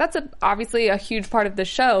they're hanging. That's obviously a huge part of the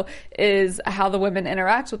show, is how the women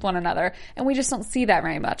interact with one another. And we just don't see that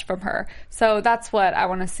very much from her. So that's what I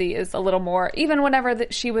want to see, is a little more. Even whenever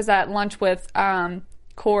she was at lunch with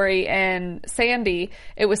Corey and Sandy,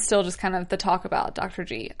 it was still just kind of the talk about Dr.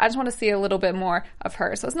 G. I just want to see a little bit more of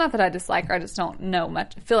her. So it's not that I dislike her. I just don't know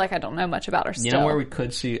much. I feel like I don't know much about her still. You know where we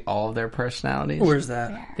could see all of their personalities? Where's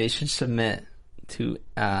that? They should submit to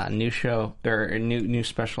a new show, or a new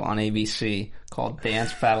special on ABC called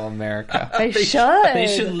Dance Battle America. They should. They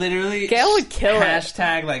should literally Gail would kill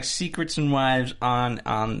hashtag like Secrets and Wives on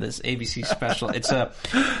this ABC special.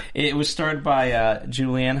 It was started by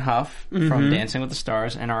Julianne Hough from Dancing with the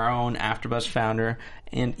Stars and our own AfterBuzz founder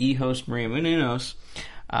and e-host Maria Menounos.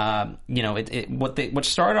 What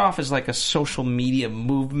started off as like a social media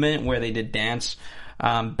movement where they did dance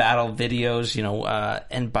battle videos,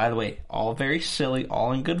 and by the way, all very silly,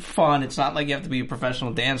 all in good fun. It's not like you have to be a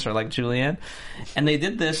professional dancer like Julianne. And they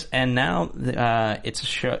did this, and now it's a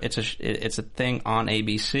show. It's a thing on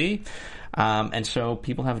ABC, and so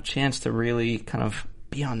people have a chance to really kind of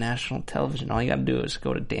be on national television. All you got to do is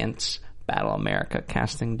go to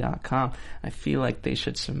DanceBattleAmericaCasting.com. I feel like they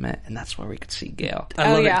should submit, and that's where we could see Gail.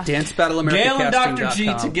 I love it. Dance Battle America. Gail and Dr.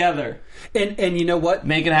 G together. And you know what?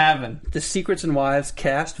 Make it happen. The Secrets and Wives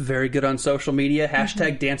cast, very good on social media.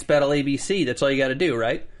 Hashtag Dance Battle ABC. That's all you got to do,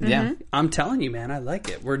 right? Yeah. I'm telling you, man, I like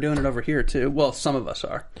it. We're doing it over here, too. Well, some of us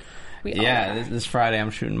are. This Friday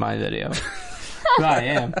I'm shooting my video. I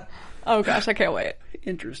am. Oh, gosh, I can't wait.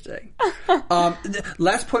 Interesting.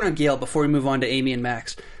 Last point on Gail before we move on to Amy and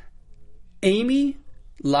Max. Amy,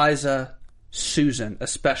 Liza, Susan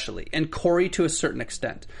especially, and Corey to a certain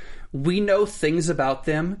extent. We know things about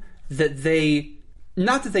them that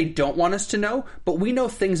not that they don't want us to know, but we know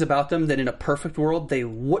things about them that in a perfect world they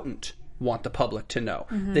wouldn't want the public to know.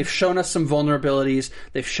 They've shown us some vulnerabilities.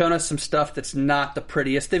 They've shown us some stuff that's not the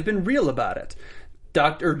prettiest. They've been real about it.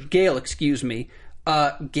 Gail,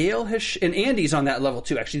 Gail has, and Andy's on that level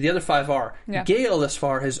too, actually. The other 5 are. Yeah. Gail, thus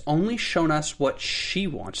far, has only shown us what she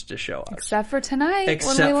wants to show us. Except for tonight,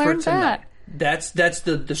 when we learned that. That's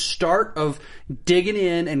the start of digging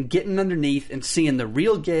in and getting underneath and seeing the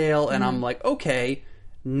real Gail, and I'm like, okay,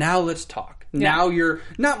 now let's talk. Yeah. Now you're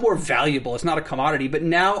not more valuable. It's not a commodity, but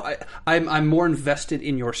now I'm more invested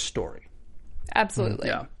in your story. Absolutely.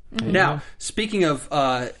 Yeah. Now, speaking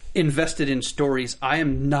of invested in stories, I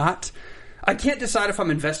can't decide if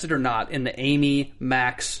I'm invested or not in the Amy,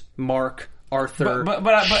 Max, Mark, Arthur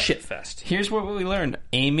shitfest. Here's what we learned.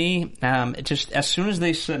 Amy, just as soon as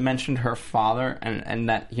they mentioned her father and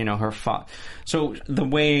that, her father. So the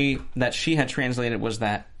way that she had translated was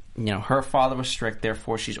that, her father was strict,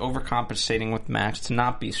 therefore she's overcompensating with Max to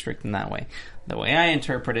not be strict in that way. The way I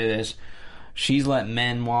interpret it is she's let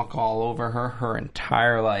men walk all over her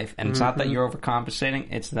entire life. And it's not that you're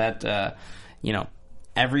overcompensating, it's that,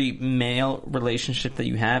 every male relationship that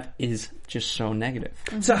you have is just so negative.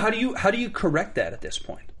 So how do you correct that at this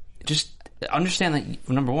point? Just understand that,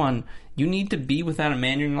 number one, you need to be without a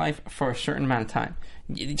man in your life for a certain amount of time.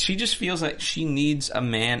 She just feels like she needs a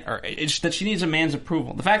man, or that she needs a man's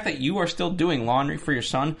approval. The fact that you are still doing laundry for your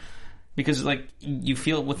son because, you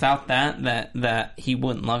feel without that he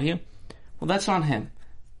wouldn't love you, well, that's on him.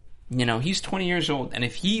 He's 20 years old, and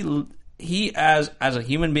if he as a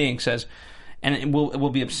human being says, and it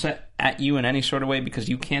will be upset at you in any sort of way because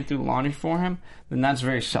you can't do laundry for him, then that's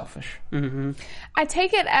very selfish. Mm-hmm. I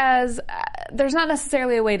take it as there's not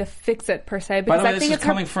necessarily a way to fix it per se. Because By the way, I think this is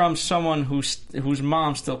coming from someone whose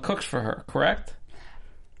mom still cooks for her, correct?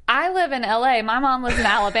 I live in LA. My mom lives in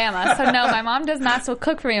Alabama. So no, my mom does not still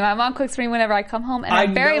cook for me. My mom cooks for me whenever I come home, and I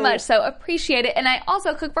very much so appreciate it. And I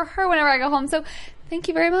also cook for her whenever I go home. So thank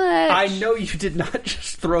you very much. I know you did not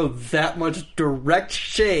just throw that much direct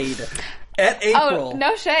shade at April. Oh,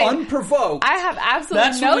 no shade. Unprovoked. I have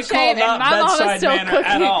absolutely no shade, and my mom is still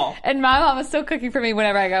cooking. And my mom is still cooking for me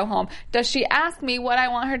whenever I go home. Does she ask me what I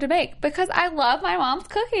want her to make? Because I love my mom's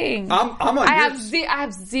cooking. I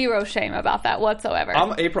have zero shame about that whatsoever.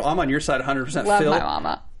 April, I'm on your side 100%. Love Phil, my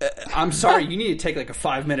mama. I'm sorry, you need to take a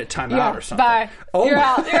 5-minute time out or something. Bye. Oh, You're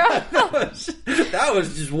out. that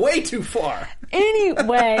was just way too far.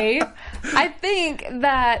 Anyway, I think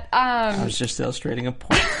that I was just illustrating a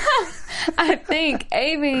point. I think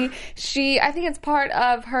Amy, I think it's part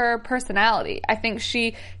of her personality. I think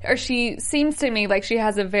she seems to me like she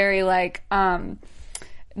has a very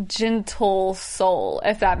gentle soul,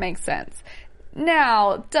 if that makes sense.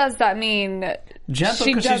 Now, does that mean gentle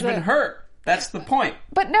because she's been hurt? That's the point.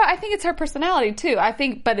 But no, I think it's her personality too.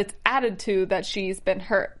 but it's added to that she's been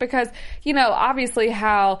hurt because, obviously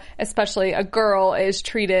how especially a girl is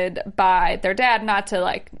treated by their dad, not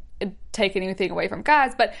to take anything away from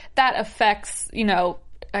guys, but that affects,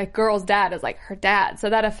 a girl's dad is like her dad. So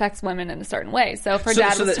that affects women in a certain way. So if her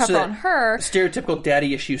dad was tougher on her. Stereotypical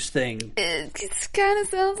daddy issues thing. It kind of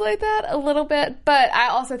sounds like that a little bit. But I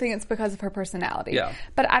also think it's because of her personality. Yeah.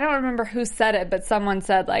 But I don't remember who said it, but someone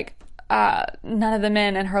said none of the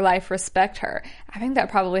men in her life respect her. I think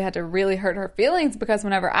that probably had to really hurt her feelings because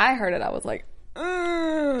whenever I heard it, I was like,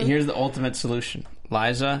 Here's the ultimate solution.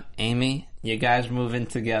 Liza, Amy, you guys move in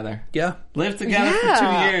together. Yeah. Live together for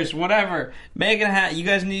 2 years, whatever. Make it you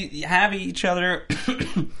guys have each other.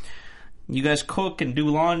 You guys cook and do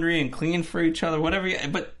laundry and clean for each other, whatever.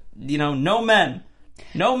 But, no men.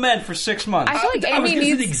 No men for 6 months. I feel like I was Amy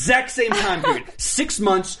going to needs the exact same time period. 6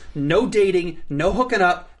 months, no dating, no hooking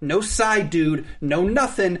up, no side dude, no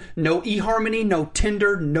nothing, no eHarmony, no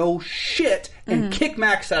Tinder, no shit, and kick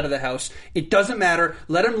Max out of the house. It doesn't matter.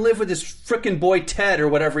 Let him live with his frickin' boy Ted or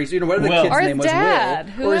whatever he's, whatever the kid's name was,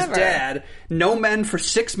 Will, or his dad. No men for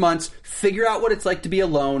 6 months. Figure out what it's like to be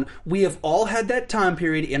alone. We have all had that time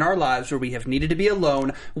period in our lives where we have needed to be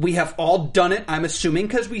alone. We have all done it, I'm assuming,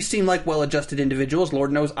 because we seem like well-adjusted individuals.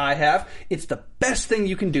 Lord knows I have. It's the best thing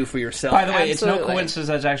you can do for yourself. By the way, it's no coincidence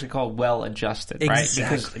that it's actually called well-adjusted, right?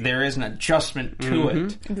 Exactly. Because there is an adjustment to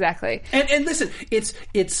it. Exactly. And listen,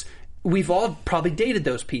 it's we've all probably dated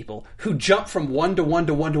those people who jump from one to one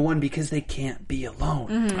to one to one because they can't be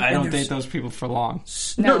alone. I don't date those people for long.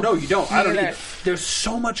 No, you don't. I don't either. There's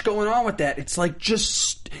so much going on with that. It's like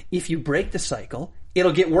just if you break the cycle,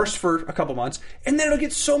 it'll get worse for a couple months, and then it'll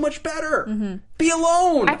get so much better. Be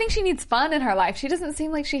alone. I think she needs fun in her life. She doesn't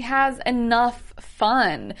seem like she has enough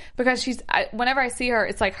fun because whenever I see her,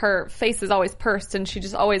 it's like her face is always pursed and she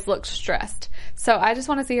just always looks stressed. So I just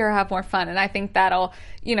want to see her have more fun, and I think that'll,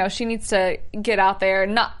 she needs to get out there,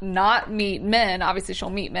 not meet men. Obviously, she'll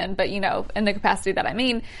meet men, but in the capacity that I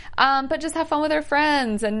mean, but just have fun with her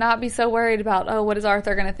friends and not be so worried about what is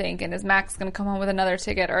Arthur going to think and is Max going to come home with another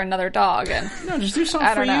ticket or another dog? And no, just do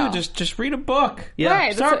something for you. Just read a book. Yeah,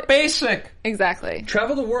 right, start basic. Exactly.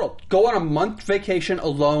 Travel the world. Go on a month vacation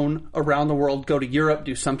alone around the world. Go to Europe.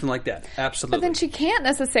 Do something like that. Absolutely. But then she can't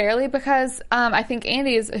necessarily because I think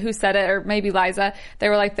Andy is who said it, or maybe Liza. They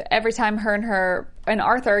were like every time her and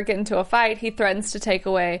Arthur get into a fight, he threatens to take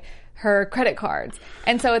away her credit cards.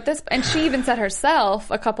 And so and she even said herself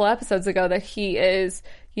a couple episodes ago that he is,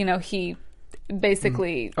 he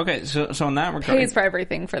basically Okay, so in that regard, pays for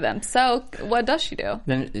everything for them. So what does she do?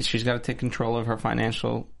 then she's got to take control of her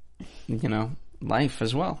financial, life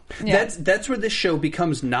as well. Yeah. That's where this show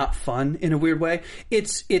becomes not fun in a weird way.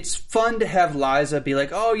 It's fun to have Liza be like,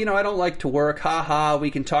 oh, I don't like to work. Ha ha. We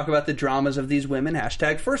can talk about the dramas of these women.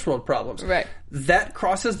 # first world problems. Right. That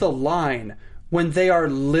crosses the line when they are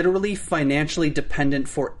literally financially dependent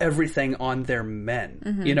for everything on their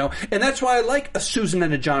men, And that's why I like a Susan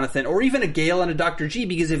and a Jonathan, or even a Gail and a Dr. G,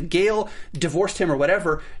 because if Gail divorced him or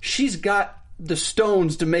whatever, she's got the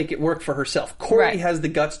stones to make it work for herself. Corey has the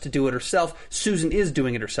guts to do it herself. Susan is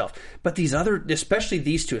doing it herself. But these other, especially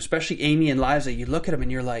these two, especially Amy and Liza, you look at them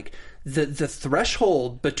and you're like, the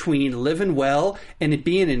threshold between living well and it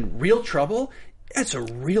being in real trouble, it's a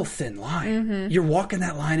real thin line. You're walking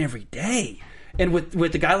that line every day. And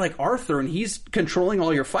with a guy like Arthur, and he's controlling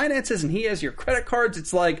all your finances, and he has your credit cards,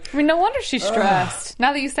 it's like... I mean, no wonder she's stressed.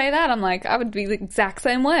 Now that you say that, I'm like, I would be the exact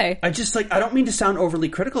same way. I don't mean to sound overly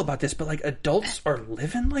critical about this, but adults are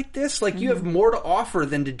living like this? You have more to offer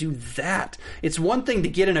than to do that. It's one thing to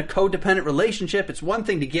get in a codependent relationship. It's one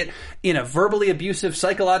thing to get in a verbally abusive,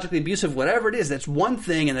 psychologically abusive, whatever it is. That's one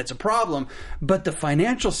thing, and that's a problem. But the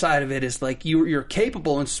financial side of it is you're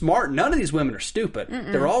capable and smart. None of these women are stupid.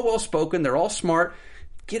 They're all well-spoken. They're all smart.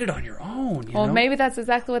 Get it on your own. Well, maybe that's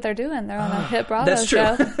exactly what they're doing. They're on a hit Bravo that's true.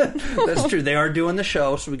 show. That's true. They are doing the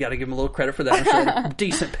show, so we got to give them a little credit for that. I'm sure a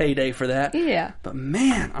decent payday for that. Yeah. But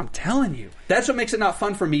man, I'm telling you, that's what makes it not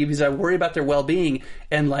fun for me, because I worry about their well-being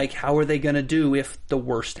and how are they going to do if the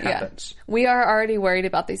worst happens. Yeah. We are already worried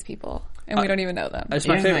about these people, and we don't even know them. That's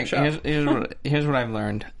my favorite show. Here's what I've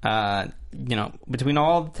learned. Between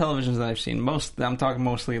all the televisions that I've seen, I'm talking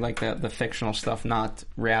mostly the fictional stuff, not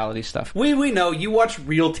reality stuff. We know you watch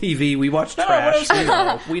real TV. We watch trash.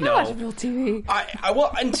 We know. I watch real TV.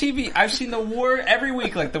 Well, on TV, I've seen the war every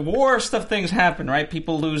week. The war stuff, things happen, right?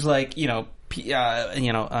 People lose,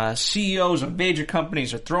 CEOs of major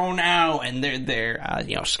companies are thrown out, and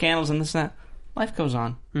they're scandals and this and that. Life goes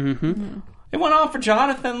on. Mm-hmm. It went on for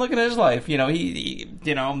Jonathan. Look at his life. He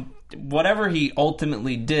whatever he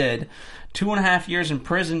ultimately did, 2.5 years in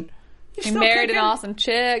prison. He married an awesome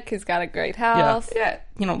chick. He's got a great house. Yeah.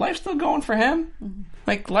 Life's still going for him.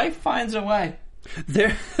 Mm-hmm. Life finds a way.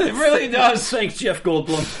 It really does. Thanks, Jeff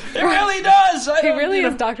Goldblum. It really does. He really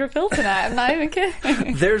is Dr. Phil tonight. I'm not even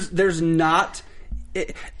kidding. There's not...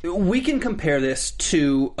 we can compare this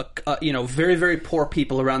to very, very poor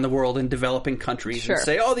people around the world in developing countries and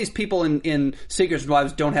say, oh, these people in Seekers'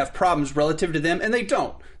 Wives don't have problems relative to them, and they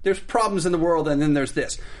don't. There's problems in the world, and then there's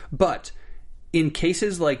this. But in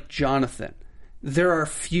cases like Jonathan, there are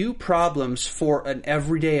few problems for an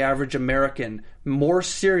everyday average American more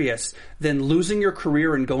serious than losing your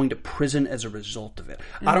career and going to prison as a result of it.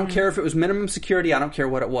 Mm-hmm. I don't care if it was minimum security. I don't care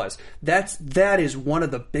what it was. That is one of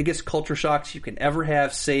the biggest culture shocks you can ever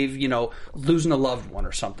have, save, losing a loved one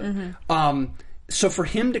or something. Mm-hmm. So for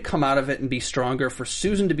him to come out of it and be stronger, for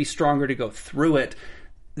Susan to be stronger to go through it,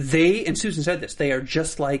 and Susan said this, they are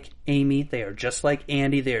just like Amy, they are just like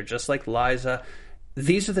Andy, they are just like Liza.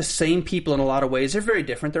 These are the same people in a lot of ways. They're very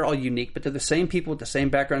different. They're all unique, but they're the same people with the same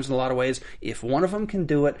backgrounds in a lot of ways. If one of them can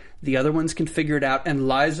do it, the other ones can figure it out. And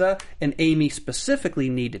Liza and Amy specifically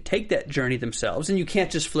need to take that journey themselves. And you can't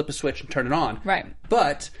just flip a switch and turn it on. Right.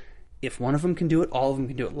 But if one of them can do it, all of them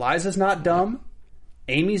can do it. Liza's not dumb.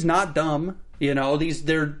 Amy's not dumb.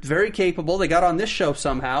 They're very capable. They got on this show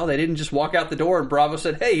somehow. They didn't just walk out the door and Bravo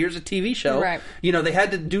said, hey, here's a TV show. Right. They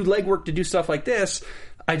had to do legwork to do stuff like this.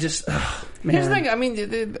 Man. Here's the thing. I mean,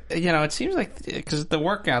 it seems like, because the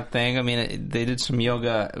workout thing, they did some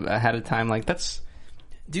yoga ahead of time.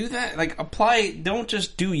 Do that. Apply. Don't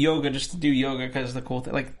just do yoga just to do yoga because the cool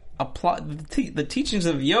thing. Apply the teachings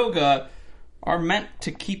of yoga are meant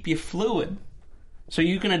to keep you fluid, so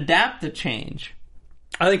you can adapt to change.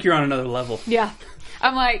 I think you're on another level. Yeah.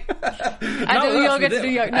 I'm like, I do yoga to do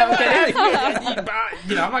yoga. No, I'm kidding.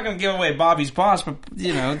 I'm not going to give away Bobby's boss, but,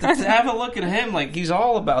 to have a look at him, he's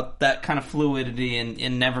all about that kind of fluidity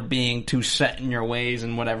and never being too set in your ways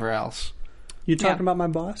and whatever else. You talking about my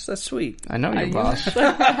boss? That's sweet. I know your boss.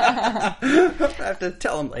 I have to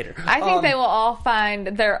tell him later. I think they will all find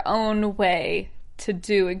their own way to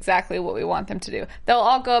do exactly what we want them to do. They'll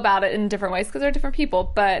all go about it in different ways because they're different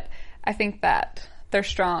people, but I think that they're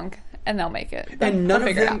strong and they'll make it. And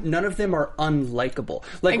none of them are unlikable.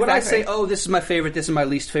 When I say, oh, this is my favorite, this is my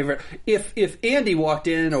least favorite, if Andy walked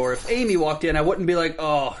in or if Amy walked in, I wouldn't be like,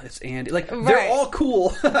 oh, it's Andy. They're all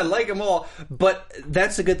cool. I like them all. But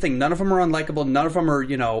that's a good thing. None of them are unlikable. None of them are,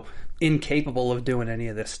 incapable of doing any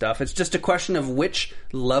of this stuff. It's just a question of which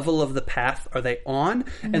level of the path are they on,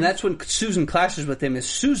 and that's when Susan clashes with him. Is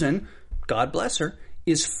Susan, God bless her,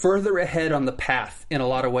 is further ahead on the path in a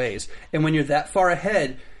lot of ways, and when you're that far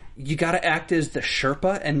ahead, you got to act as the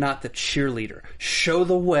Sherpa and not the cheerleader. Show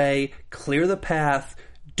the way, clear the path.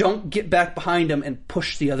 Don't get back behind them and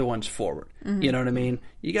push the other ones forward. You know what I mean?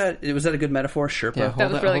 Was that a good metaphor, Sherpa? Yeah,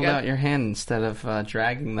 That was really hold good. out your hand instead of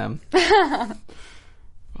dragging them.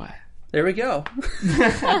 What? There we go.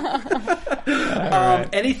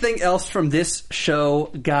 Anything else from this show,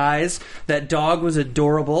 guys? That dog was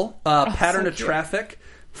adorable. Pattern so of cute. traffic.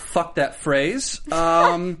 Fuck that phrase.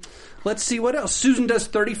 Let's see what else. Susan does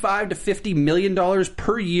 $35 to $50 million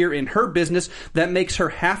per year in her business. That makes her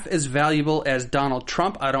half as valuable as Donald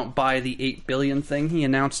Trump. I don't buy the $8 billion thing he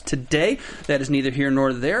announced today. That is neither here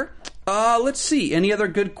nor there. Let's see. Any other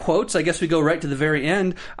good quotes? I guess we go right to the very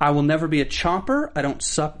end. I will never be a chomper. I don't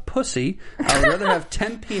suck pussy. I would rather have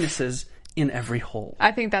 10 penises in every hole.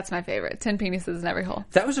 I think that's my favorite. 10 penises in every hole.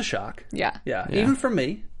 That was a shock. Yeah. Yeah. Even for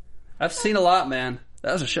me. I've seen a lot, man.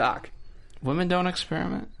 That was a shock. Women don't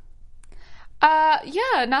experiment.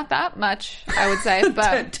 Yeah, not that much, I would say,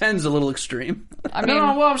 but 10's a little extreme. I mean,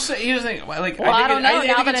 No, well, I'm saying, here's the thing. Like, Well, I don't know, I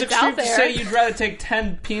now think that it's it's extreme out to there. say you'd rather take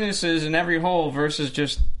 10 penises in every hole versus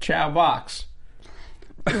just chow box.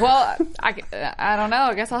 well, I don't know.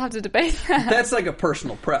 I guess I'll have to debate that. That's like a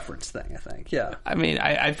personal preference thing, I think. Yeah. I mean,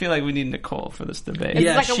 I feel like we need Nicole for this debate. Is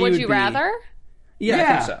Yeah, it like a she would would you be- rather? Yeah, I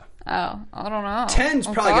Yeah. think so. Oh, I don't know. 10's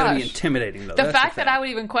Oh, probably going to be gosh. intimidating, though. The That's fact thing. that I would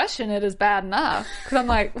even question it is bad enough. Because I'm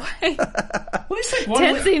like, wait, At least like one.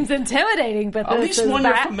 10 seems intimidating, but At this least is one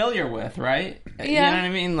you're bad. familiar with, right? You Yeah. know what I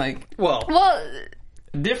mean? Like, Well, Well,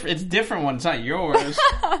 it's different when it's not yours.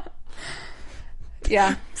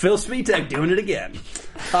 yeah. Phil Svitek doing it again.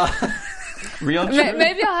 Real truth.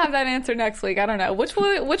 Maybe I'll have that answer next week. I don't know. Which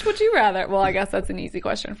would you rather? Well, I guess that's an easy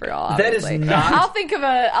question for y'all. That is Obviously. not- I'll think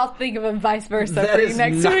of a vice versa That for you is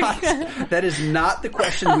next not. week. That is not the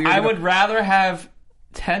question we. I would rather have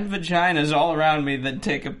 10 vaginas all around me than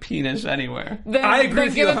take a penis anywhere. Then- I agree then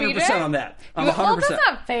with you give a 100% BJ? on that. I'm Well, 100%. that's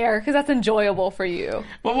not fair because that's enjoyable for you.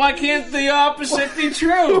 But why can't the opposite be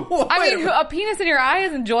true? I Wait a mean, minute. a penis in your eye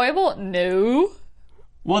is enjoyable. No.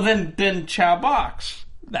 Well, then chow box.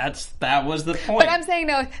 That was the point. But I'm saying,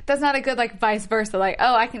 no, that's not a good, like, vice versa. Like,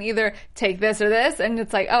 oh, I can either take this or this, and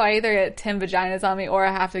it's like, oh, I either get 10 vaginas on me or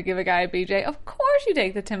I have to give a guy a BJ. Of course you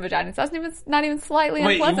take the 10 vaginas. That's not even slightly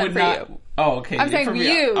Wait, you unpleasant would for not. you. Oh, okay. I'm saying for me,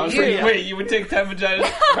 you, I was you. thinking, wait, you would take 10 vaginas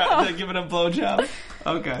rather than giving a blowjob?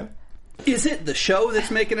 Okay. Is it the show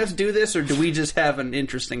that's making us do this, or do we just have an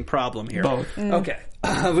interesting problem here? Both. Okay.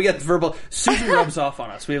 We got the verbal. Susan rubs off on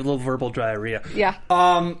us. We have a little verbal diarrhea. Yeah.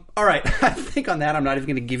 All right. I think on that, I'm not even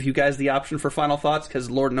going to give you guys the option for final thoughts because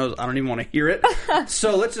Lord knows I don't even want to hear it.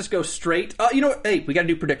 So let's just go straight. You know what? Hey, we got to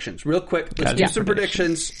do predictions real quick. Let's Gotta do do some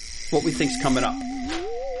predictions. What we think's coming up.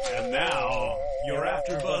 And now, your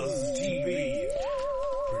AfterBuzz TV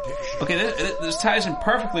prediction. Okay, this ties in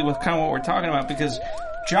perfectly with kind of what we're talking about because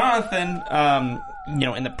Jonathan,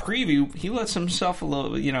 in the preview, he lets himself a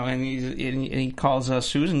little, and he calls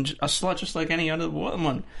Susan a slut just like any other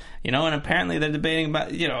woman, and apparently they're debating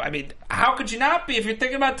about, I mean, how could you not be if you're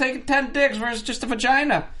thinking about taking 10 dicks versus just a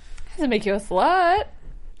vagina? Doesn't make you a slut.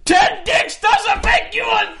 10 dicks doesn't make you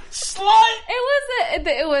a slut!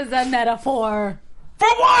 It was a metaphor. For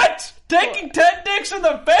what? Taking 10 dicks in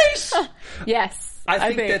the face? Yes.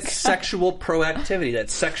 I think that's sexual proactivity.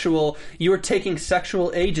 That's sexual. You are taking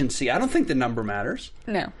sexual agency. I don't think the number matters.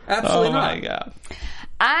 No. Absolutely Oh not. my god.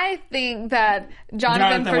 I think that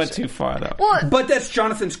Jonathan Went too far though. Well, But that's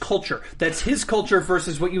Jonathan's culture. That's his culture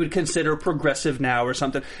versus what you would consider progressive now or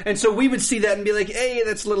something. And so we would see that and be like, hey,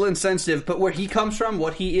 that's a little insensitive. But where he comes from,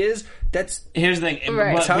 what he is, that's... Here's the thing.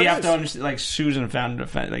 Right. But How we it have is. to understand, like, Susan found it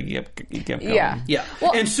offensive. Like, you kept going. yeah. Yeah.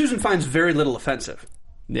 Well- and Susan finds very little offensive.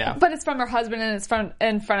 Yeah. But it's from her husband and it's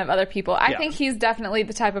in front of other people. I Yeah. think he's definitely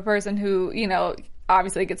the type of person who,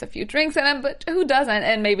 obviously gets a few drinks in him, but who doesn't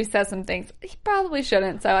and maybe says some things he probably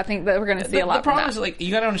shouldn't. So I think that we're going to see a lot The problem from is, that. like,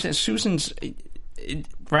 you gotta understand, Susan's...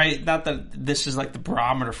 right? Not that this is, like, the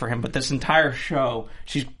barometer for him, but this entire show,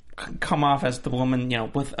 she's come off as the woman,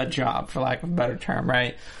 with a job, for lack of a better term,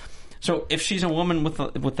 right? So if she's a woman with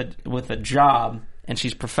a job... and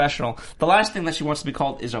she's professional, the last thing that she wants to be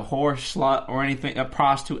called is a whore, slut, or anything, a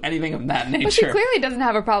prostitute, anything of that nature. But she clearly doesn't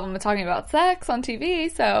have a problem with talking about sex on TV,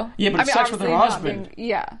 so... Yeah, but it's sex with her obviously not husband.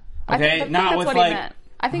 yeah. Okay, I think not that's with, what like- he meant.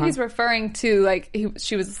 I think he's referring to, like,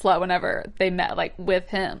 she was a slut whenever they met, like, with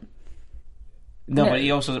him. No, No. but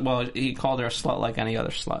he also, he called her a slut like any other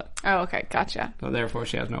slut. Oh, okay, gotcha. So therefore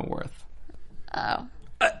she has no worth. Oh.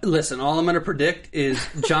 Listen, all I'm going to predict is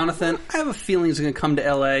Jonathan, I have a feeling he's going to come to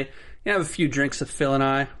L.A., you have a few drinks with Phil and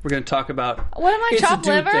I. We're going to talk about... What am I, chopped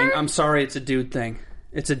liver? Thing. I'm sorry, it's a dude thing.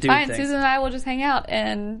 It's a dude thing. Fine, Susan and I will just hang out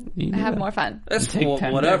and have more fun. That's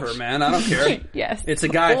whatever, drinks. Man. I don't care. Yes. It's a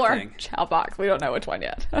guy or thing. Chow box. We don't know which one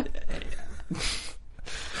yet.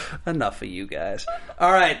 Enough of you guys.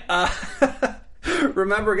 All right.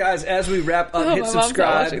 Remember, guys, as we wrap up, hit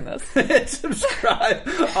subscribe. Hit subscribe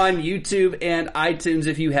on YouTube and iTunes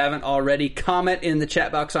if you haven't already. Comment in the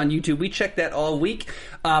chat box on YouTube. We check that all week.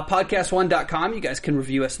 Podcast1.com. You guys can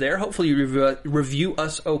review us there. Hopefully you review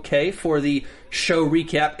us okay for the show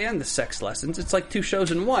recap and the sex lessons. It's like 2 shows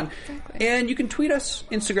in one. Exactly. And you can tweet us,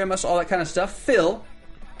 Instagram us, all that kind of stuff. Phil,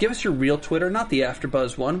 give us your real Twitter, not the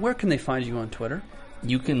AfterBuzz one. Where can they find you on Twitter?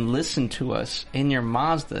 You can listen to us in your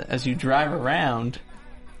Mazda as you drive around,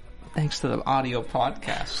 thanks to the audio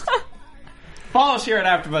podcast. Follow us here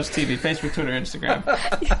at AfterBuzz TV, Facebook, Twitter, Instagram.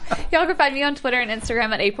 Y'all can find me on Twitter and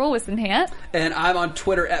Instagram at April Wissenhant. And I'm on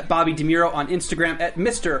Twitter at Bobby DeMuro, on Instagram at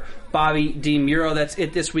Mr. Bobby DeMuro. That's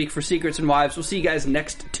it this week for Secrets and Wives. We'll see you guys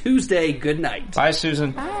next Tuesday. Good night. Bye,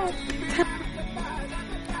 Susan. Bye.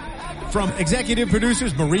 From executive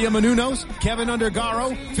producers Maria Menounos, Kevin Undergaro,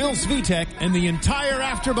 Phil Svitek, and the entire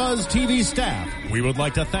AfterBuzz TV staff, we would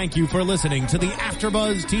like to thank you for listening to the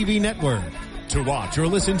AfterBuzz TV network. To watch or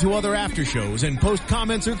listen to other after shows and post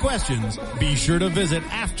comments or questions, be sure to visit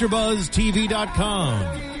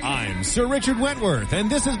AfterBuzzTV.com. I'm Sir Richard Wentworth, and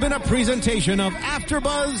this has been a presentation of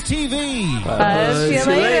AfterBuzz TV. See you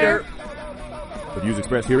later. The views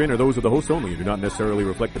expressed herein are those of the hosts only and do not necessarily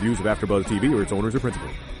reflect the views of AfterBuzz TV or its owners or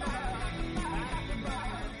principals.